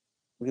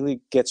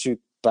really gets you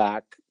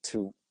back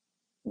to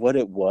what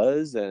it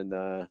was, and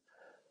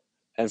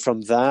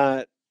from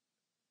that,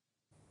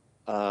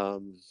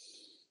 um,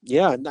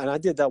 yeah, and I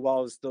did that while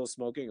I was still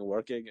smoking and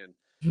working, and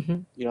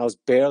Hmm. I was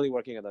barely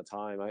working at the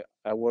time.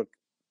 I worked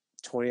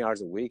 20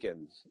 hours a week,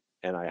 and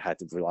I had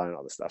to rely on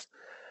all this stuff.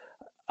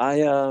 I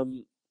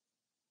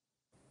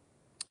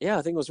Yeah,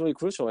 I think it was really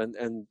crucial,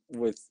 and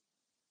with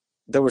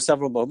there were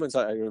several moments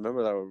I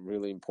remember that were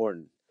really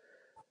important.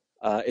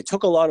 It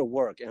took a lot of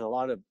work and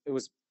it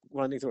was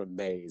running through a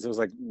maze. It was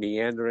like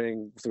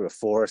meandering through a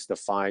forest to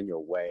find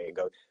your way and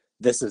go,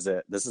 this is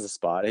it. This is the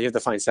spot. And you have to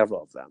find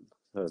several of them.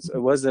 So it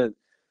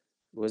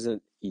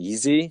wasn't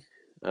easy.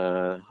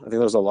 I think there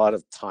was a lot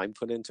of time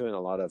put into it and a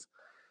lot of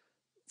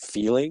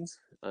feelings,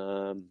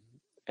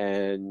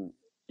 and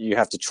you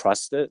have to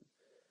trust it.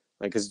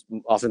 Like, because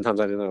oftentimes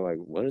I didn't know, like,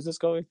 where is this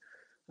going?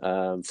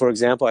 For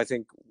example, I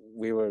think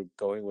we were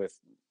going with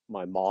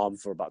my mom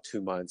for about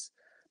 2 months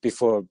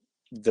before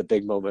the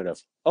big moment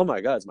of, oh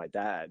my God, it's my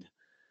dad.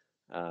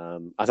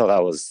 I thought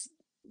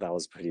that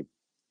was pretty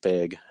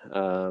big.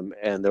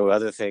 And there were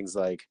other things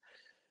like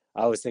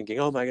I was thinking,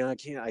 oh my God, I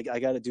can't, I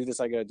got to do this,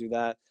 I got to do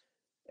that.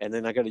 And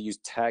then I got to use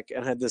tech.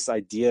 And I had this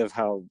idea of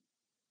how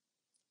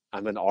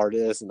I'm an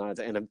artist and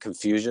I'm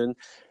confusion.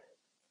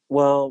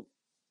 Well,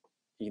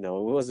 it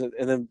wasn't.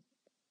 And then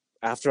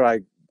after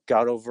I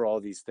got over all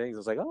these things, I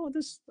was like, oh,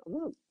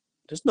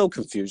 there's no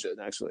confusion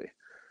actually.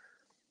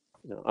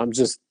 I'm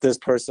just this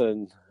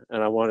person,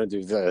 and I want to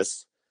do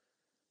this,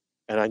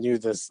 and I knew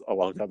this a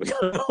long time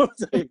ago.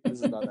 Like, this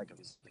is not that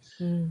confusing.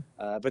 Mm.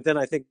 But then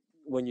I think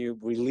when you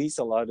release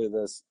a lot of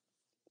this,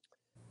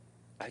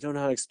 I don't know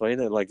how to explain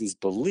it, like these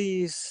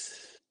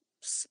beliefs,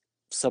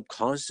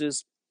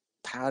 subconscious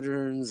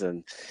patterns,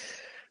 and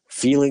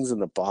feelings in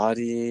the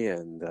body,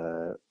 and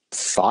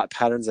thought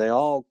patterns, they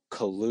all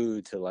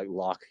collude to like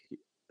lock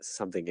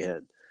something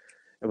in.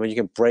 And when you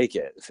can break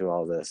it through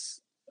all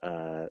this,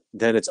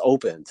 then it's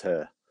open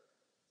to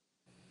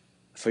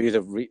for you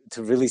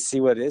to really see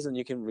what it is, and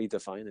you can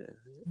redefine it.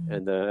 Mm.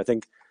 And I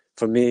think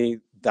for me,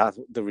 that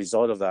the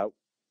result of that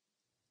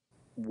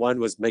one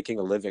was making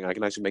a living. I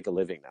can actually make a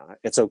living now.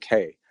 It's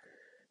okay.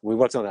 We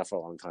worked on that for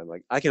a long time.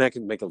 Like I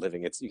can make a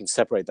living. It's, you can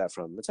separate that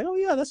from, it's like, oh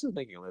yeah, this is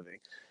making a living.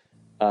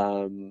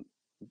 Um,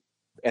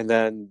 and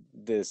then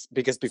this,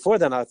 because before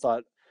then I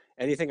thought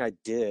anything I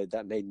did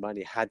that made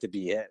money had to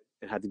be it.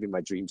 It had to be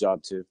my dream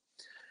job too.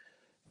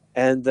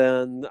 And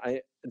then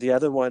the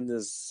other one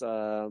is,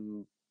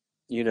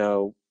 you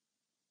know,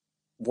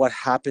 what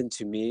happened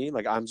to me.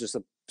 Like I'm just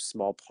a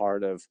small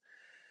part of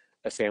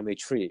a family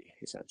tree,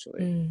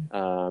 essentially.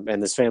 Mm.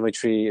 And this family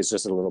tree is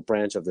just a little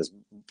branch of this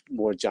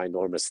more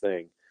ginormous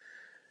thing.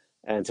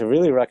 And to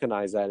really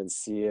recognize that and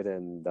see it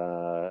and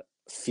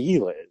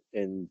feel it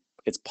in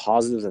its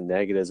positives and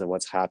negatives and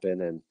what's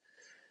happened and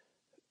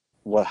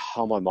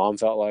how my mom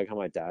felt like, how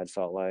my dad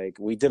felt like.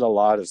 We did a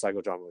lot of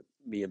psychodrama with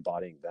me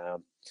embodying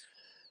them.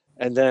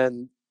 And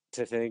then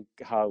to think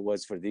how it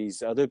was for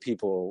these other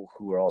people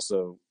who were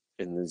also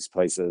in these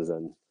places.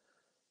 And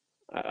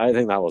I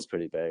think that was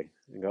pretty big.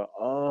 And go,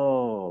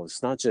 oh,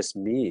 it's not just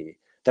me.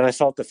 Then I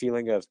felt the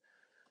feeling of,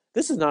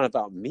 this is not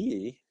about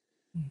me,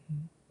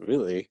 Mhm.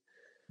 really.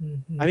 I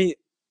Mhm. mean,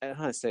 I don't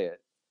know how to say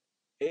it.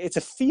 It's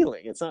a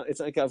feeling. It's not. It's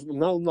like I'm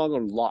no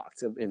longer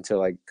locked into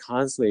like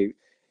constantly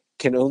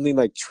can only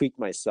like tweak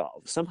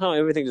myself. Somehow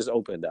everything just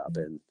opened up,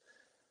 and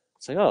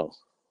it's like, oh,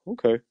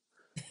 okay.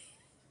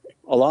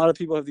 A lot of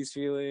people have these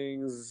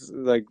feelings.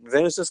 Like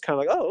then it's just kind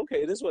of like, oh,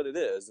 okay, it is what it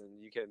is, and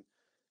you can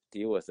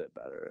deal with it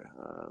better.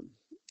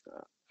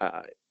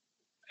 Uh,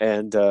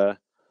 and uh,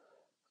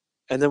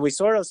 and then we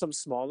sort of some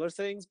smaller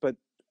things, but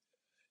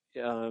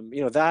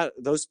that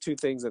those two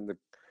things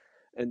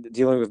and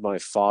dealing with my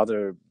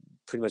father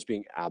pretty much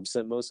being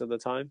absent most of the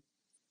time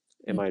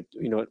in Mm.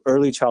 my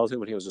early childhood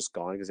when he was just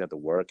gone because he had to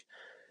work,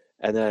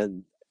 and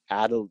then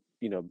adult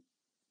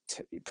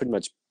pretty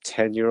much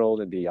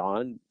 10-year-old and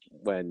beyond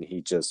when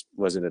he just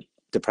was in a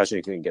depression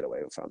he couldn't get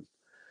away from,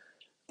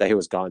 that he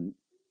was gone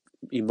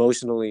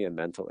emotionally and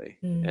mentally.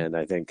 Mm. And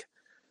I think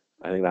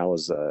that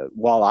was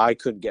while I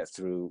couldn't get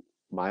through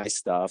my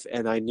stuff,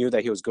 and I knew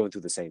that he was going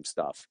through the same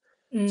stuff,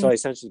 so Mm. I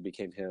essentially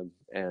became him.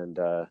 And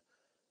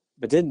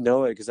but didn't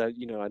know it because I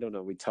don't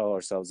know, we tell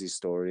ourselves these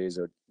stories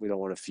or we don't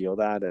want to feel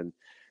that, and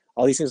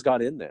all these things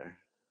got in there,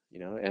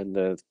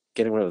 and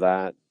getting rid of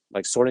that,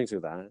 like sorting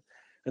through that,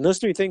 and those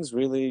three things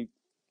really,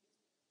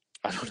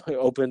 I don't know,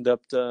 opened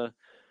up the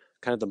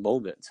kind of the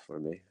moment for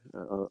me.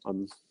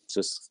 I'm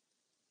just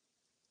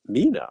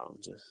me now,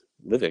 just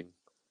living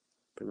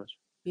pretty much.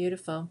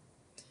 Beautiful.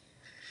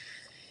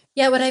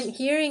 Yeah, what I'm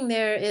hearing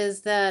there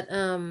is that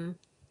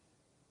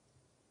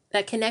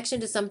that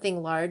connection to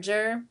something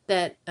larger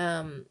that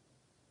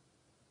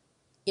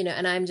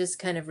and I'm just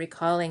kind of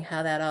recalling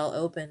how that all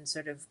opened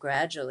sort of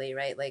gradually,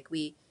 right? Like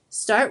we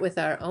start with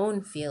our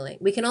own feeling.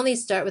 We can only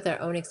start with our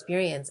own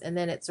experience, and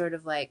then it's sort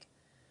of like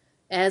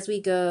as we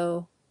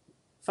go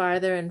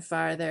farther and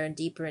farther and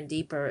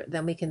deeper,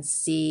 then we can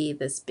see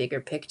this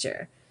bigger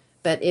picture.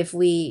 But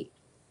we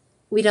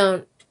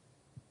don't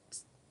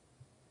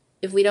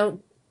if we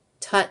don't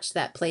touch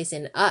that place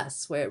in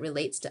us where it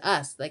relates to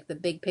us, like the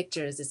big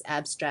picture is this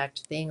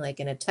abstract thing like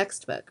in a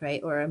textbook,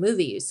 right? Or a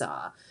movie you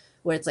saw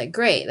where it's like,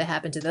 great, that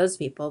happened to those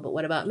people, but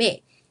what about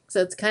me?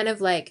 So it's kind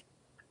of like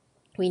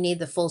we need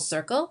the full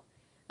circle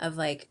of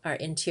like our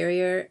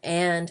interior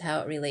and how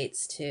it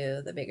relates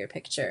to the bigger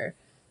picture,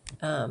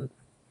 um,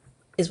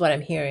 is what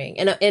I'm hearing.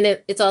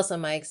 It's also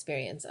my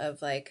experience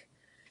of like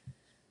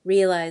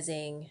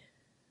realizing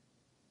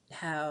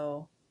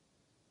how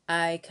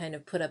I kind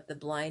of put up the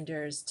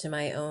blinders to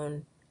my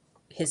own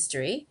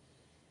history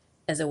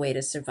as a way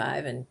to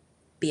survive and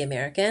be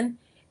American.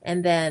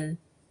 And then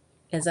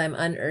as I'm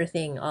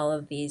unearthing all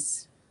of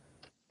these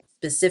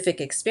specific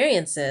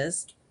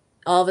experiences,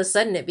 all of a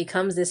sudden it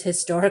becomes this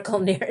historical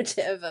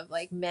narrative of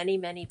like many,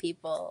 many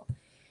people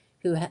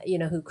who,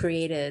 who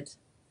created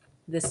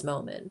this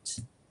moment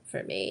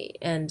for me.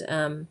 And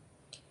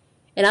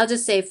I'll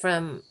just say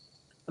from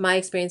my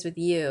experience with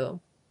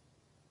you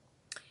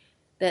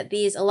that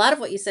a lot of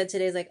what you said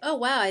today is like, oh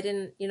wow, I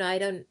didn't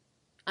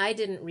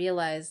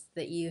realize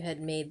that you had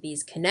made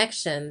these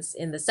connections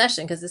in the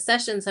session, because the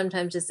session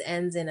sometimes just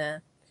ends in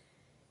an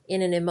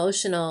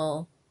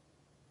emotional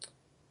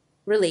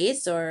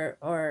release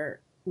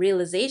or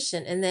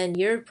realization, and then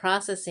you're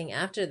processing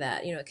after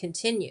that. It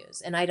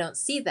continues, and I don't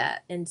see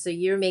that, and so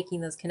you're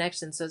making those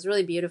connections. So it's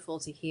really beautiful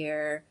to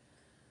hear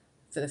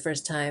for the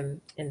first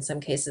time in some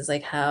cases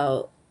like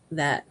how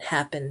that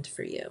happened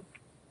for you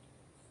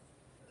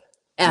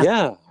after.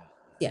 Yeah,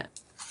 Yeah.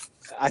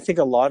 I think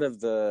a lot of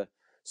the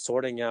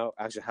sorting out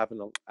actually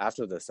happened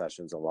after the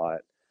sessions a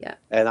lot. Yeah.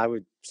 And I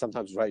would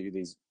sometimes write you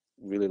these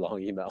really long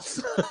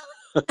emails.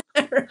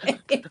 Right.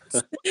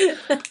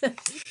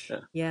 Yeah.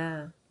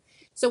 Yeah.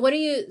 So what are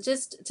you,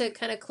 just to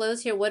kind of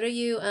close here, what are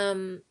you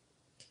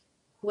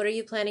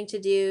planning to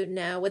do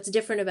now? What's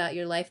different about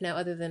your life now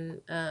other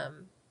than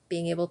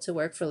being able to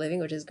work for a living,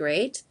 which is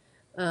great?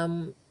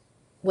 Um,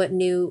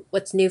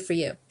 what's new for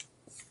you?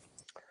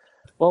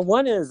 Well,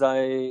 one is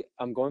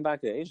I'm going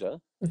back to Asia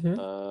Mm-hmm.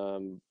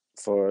 um,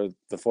 for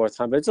the fourth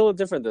time, but it's a little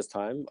different this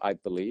time, I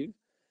believe.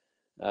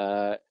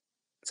 Uh,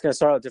 it's going to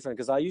start out different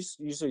because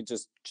usually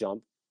just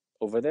jump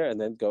over there and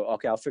then go,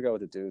 okay, I'll figure out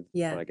what to do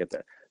Yeah. when I get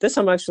there. This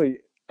time, actually,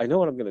 I know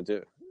what I'm going to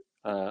do.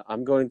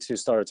 I'm going to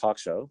start a talk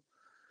show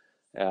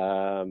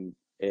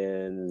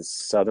in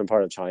southern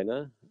part of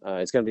China.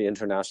 It's going to be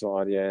international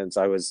audience.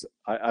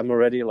 I'm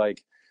already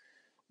like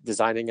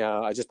designing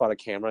out. I just bought a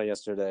camera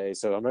yesterday,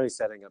 so I'm already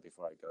setting up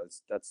before I go.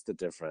 That's the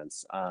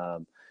difference.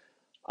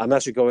 I'm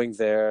actually going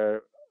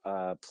there,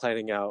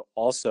 planning out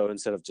also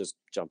instead of just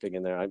jumping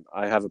in there.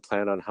 I have a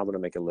plan on how I'm going to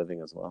make a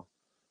living as well,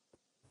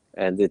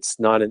 and it's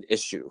not an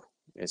issue.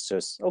 It's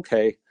just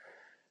okay.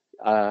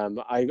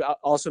 I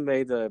also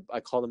I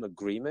call them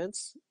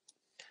agreements.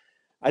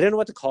 I didn't know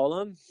what to call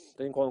them.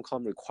 I didn't call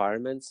them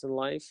requirements in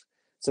life.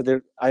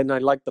 So I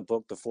like the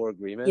book, The Four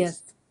Agreements.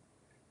 Yes.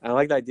 I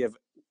like the idea of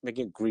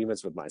making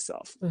agreements with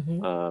myself.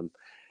 Mm-hmm.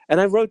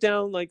 And I wrote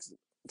down like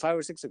 5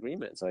 or 6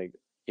 agreements, like,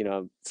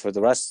 for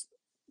the rest,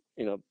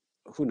 you know,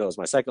 who knows,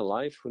 my second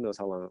life, who knows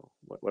how long,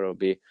 what it'll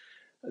be.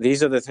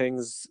 These are the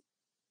things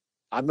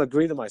I'm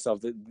agreeing to myself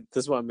that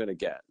this is what I'm going to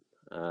get.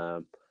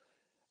 And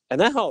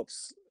that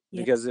helps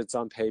Yeah. because it's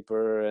on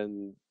paper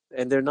and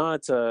they're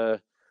not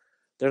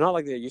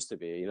like they used to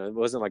be. It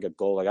wasn't like a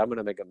goal, like I'm going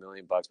to make $1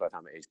 million by the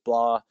time I age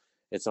blah.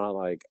 It's not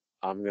like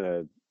I'm going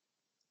to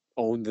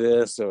own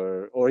this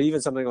or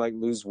even something like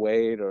lose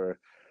weight or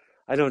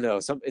I don't know.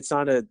 It's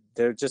not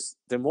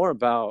they're more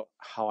about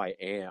how I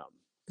am.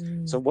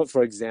 So Mm.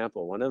 for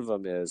example, one of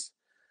them is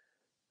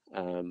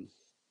um,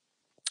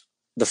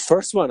 the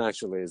first one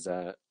actually is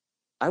that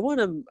I want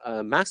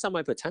to max out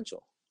my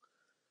potential.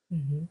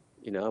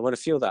 Mm-hmm. I want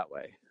to feel that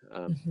way.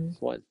 Mm-hmm.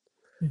 One.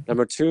 Mm-hmm.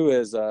 Number two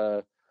is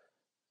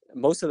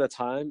most of the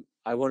time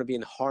I want to be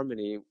in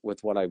harmony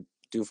with what I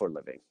do for a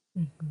living.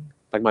 Mm-hmm.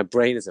 Like my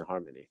brain is in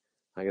harmony.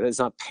 Like it's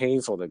not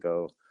painful to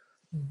go.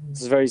 Mm-hmm.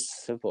 This is very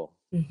simple.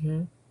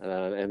 Mm-hmm.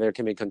 And they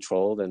can be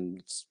controlled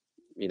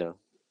you know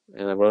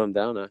and I wrote them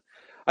down.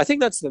 I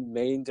think that's the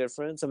main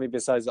difference. I mean,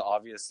 besides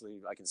obviously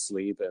I can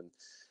sleep and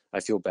I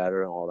feel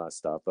better and all that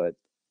stuff, but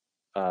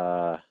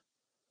uh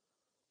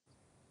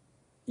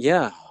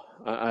yeah,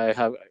 I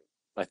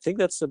think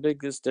that's the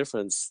biggest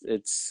difference.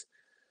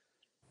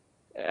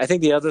 I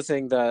think the other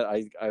thing that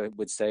I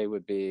would say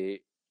would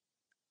be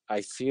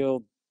I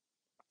feel,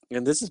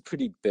 and this is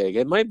pretty big,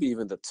 it might be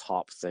even the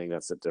top thing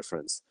that's the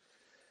difference.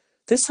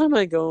 This time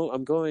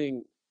I'm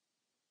going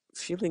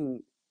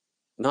feeling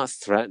not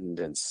threatened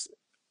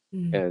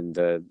Mm.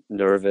 and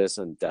nervous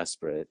and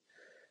desperate.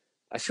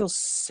 I feel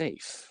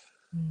safe.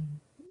 Mm.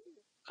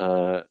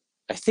 Uh,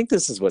 I think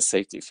this is what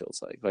safety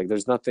feels like. Like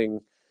there's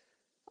nothing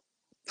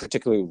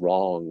particularly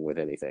wrong with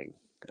anything.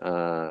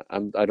 I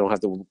don't have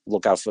to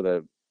look out for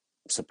the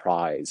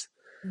surprise.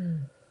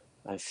 Mm.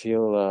 I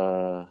feel,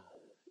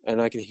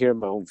 and I can hear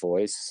my own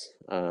voice.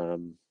 I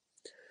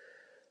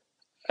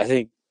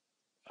think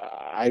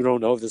I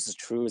don't know if this is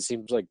true. It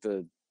seems like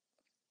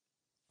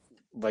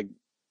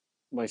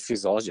my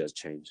physiology has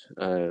changed.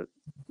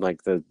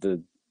 Like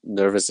the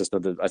nervous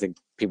system. I think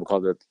people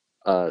call it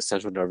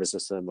central nervous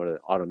system or the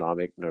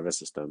autonomic nervous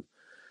system.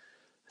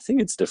 I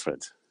think it's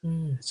different.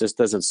 Mm. It just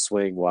doesn't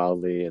swing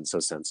wildly and so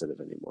sensitive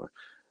anymore.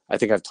 I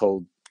think I've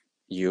told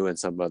you and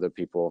some other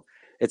people.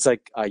 It's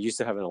like I used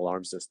to have an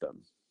alarm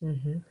system.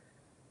 Mm-hmm.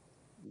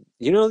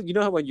 You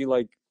know how when you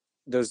like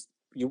those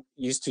you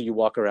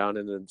walk around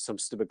and then some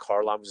stupid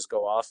car alarm just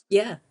go off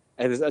Yeah.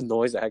 and it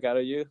annoys the heck out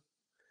of you.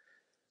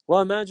 Well,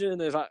 imagine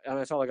if I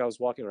felt like I was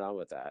walking around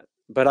with that,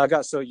 but I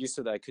got so used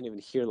to that I couldn't even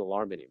hear the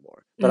alarm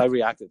anymore. But I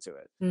reacted to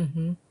it.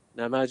 Mm-hmm.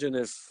 Now imagine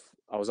if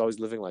I was always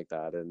living like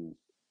that and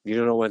you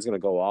don't know when it's gonna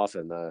go off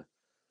and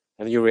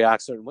and you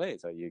react certain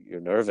ways. Like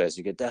you're nervous,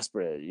 you get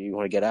desperate, you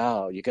want to get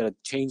out, you got to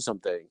change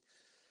something.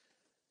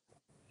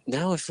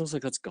 Now it feels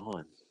like that's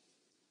gone.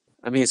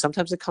 I mean,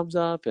 sometimes it comes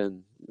up,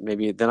 and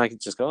maybe then I can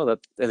just go, oh,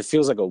 that, and it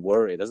feels like a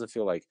worry. It doesn't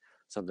feel like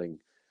something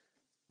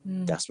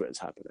Mm. desperate is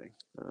happening.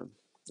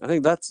 I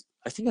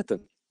think at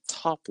the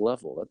top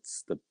level,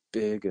 that's the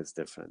biggest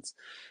difference.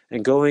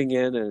 And going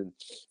in and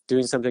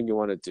doing something you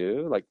want to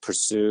do, like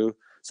pursue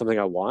something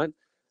I want,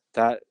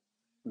 that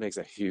makes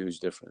a huge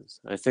difference.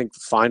 I think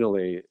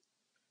finally,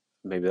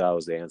 maybe that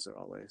was the answer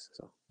always.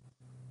 So,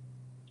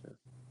 yeah.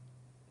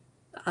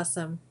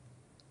 Awesome.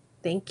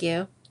 Thank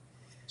you.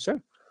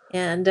 Sure.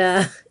 And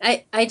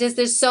I just,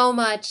 there's so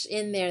much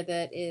in there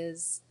that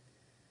is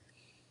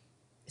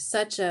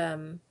such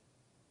a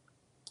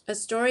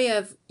story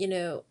of,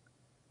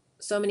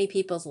 so many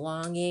people's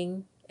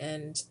longing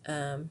and,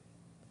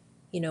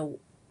 you know,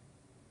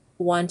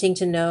 wanting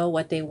to know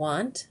what they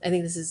want. I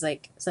think this is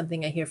like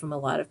something I hear from a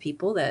lot of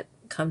people that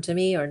come to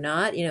me or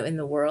not, in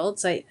the world.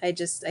 So I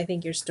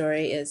think your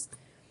story is,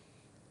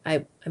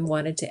 I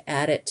wanted to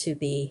add it to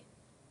the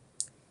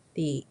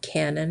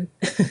canon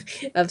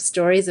of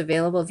stories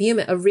available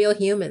of real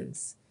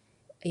humans,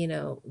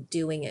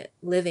 doing it,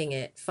 living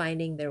it,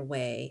 finding their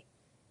way.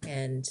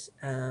 And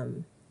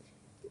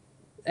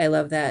I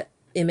love that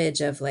image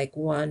of like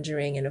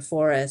wandering in a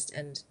forest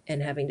and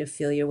having to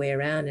feel your way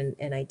around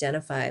and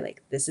identify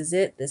like this is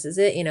it,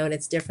 and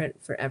it's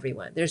different for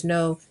everyone. There's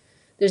no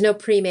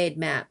pre-made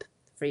map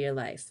for your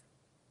life.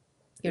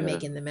 You're Yeah.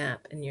 making the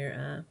map and you're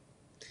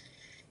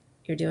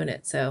doing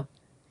it. So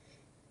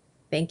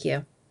thank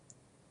you.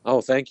 Oh,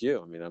 thank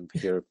you. I mean, I'm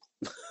here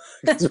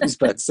because we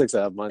spent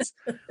 6.5 months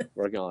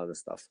working on all this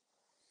stuff.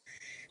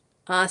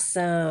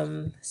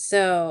 Awesome.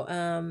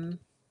 So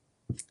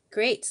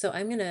great. So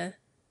I'm gonna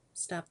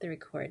stop the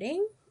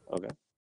recording. Okay.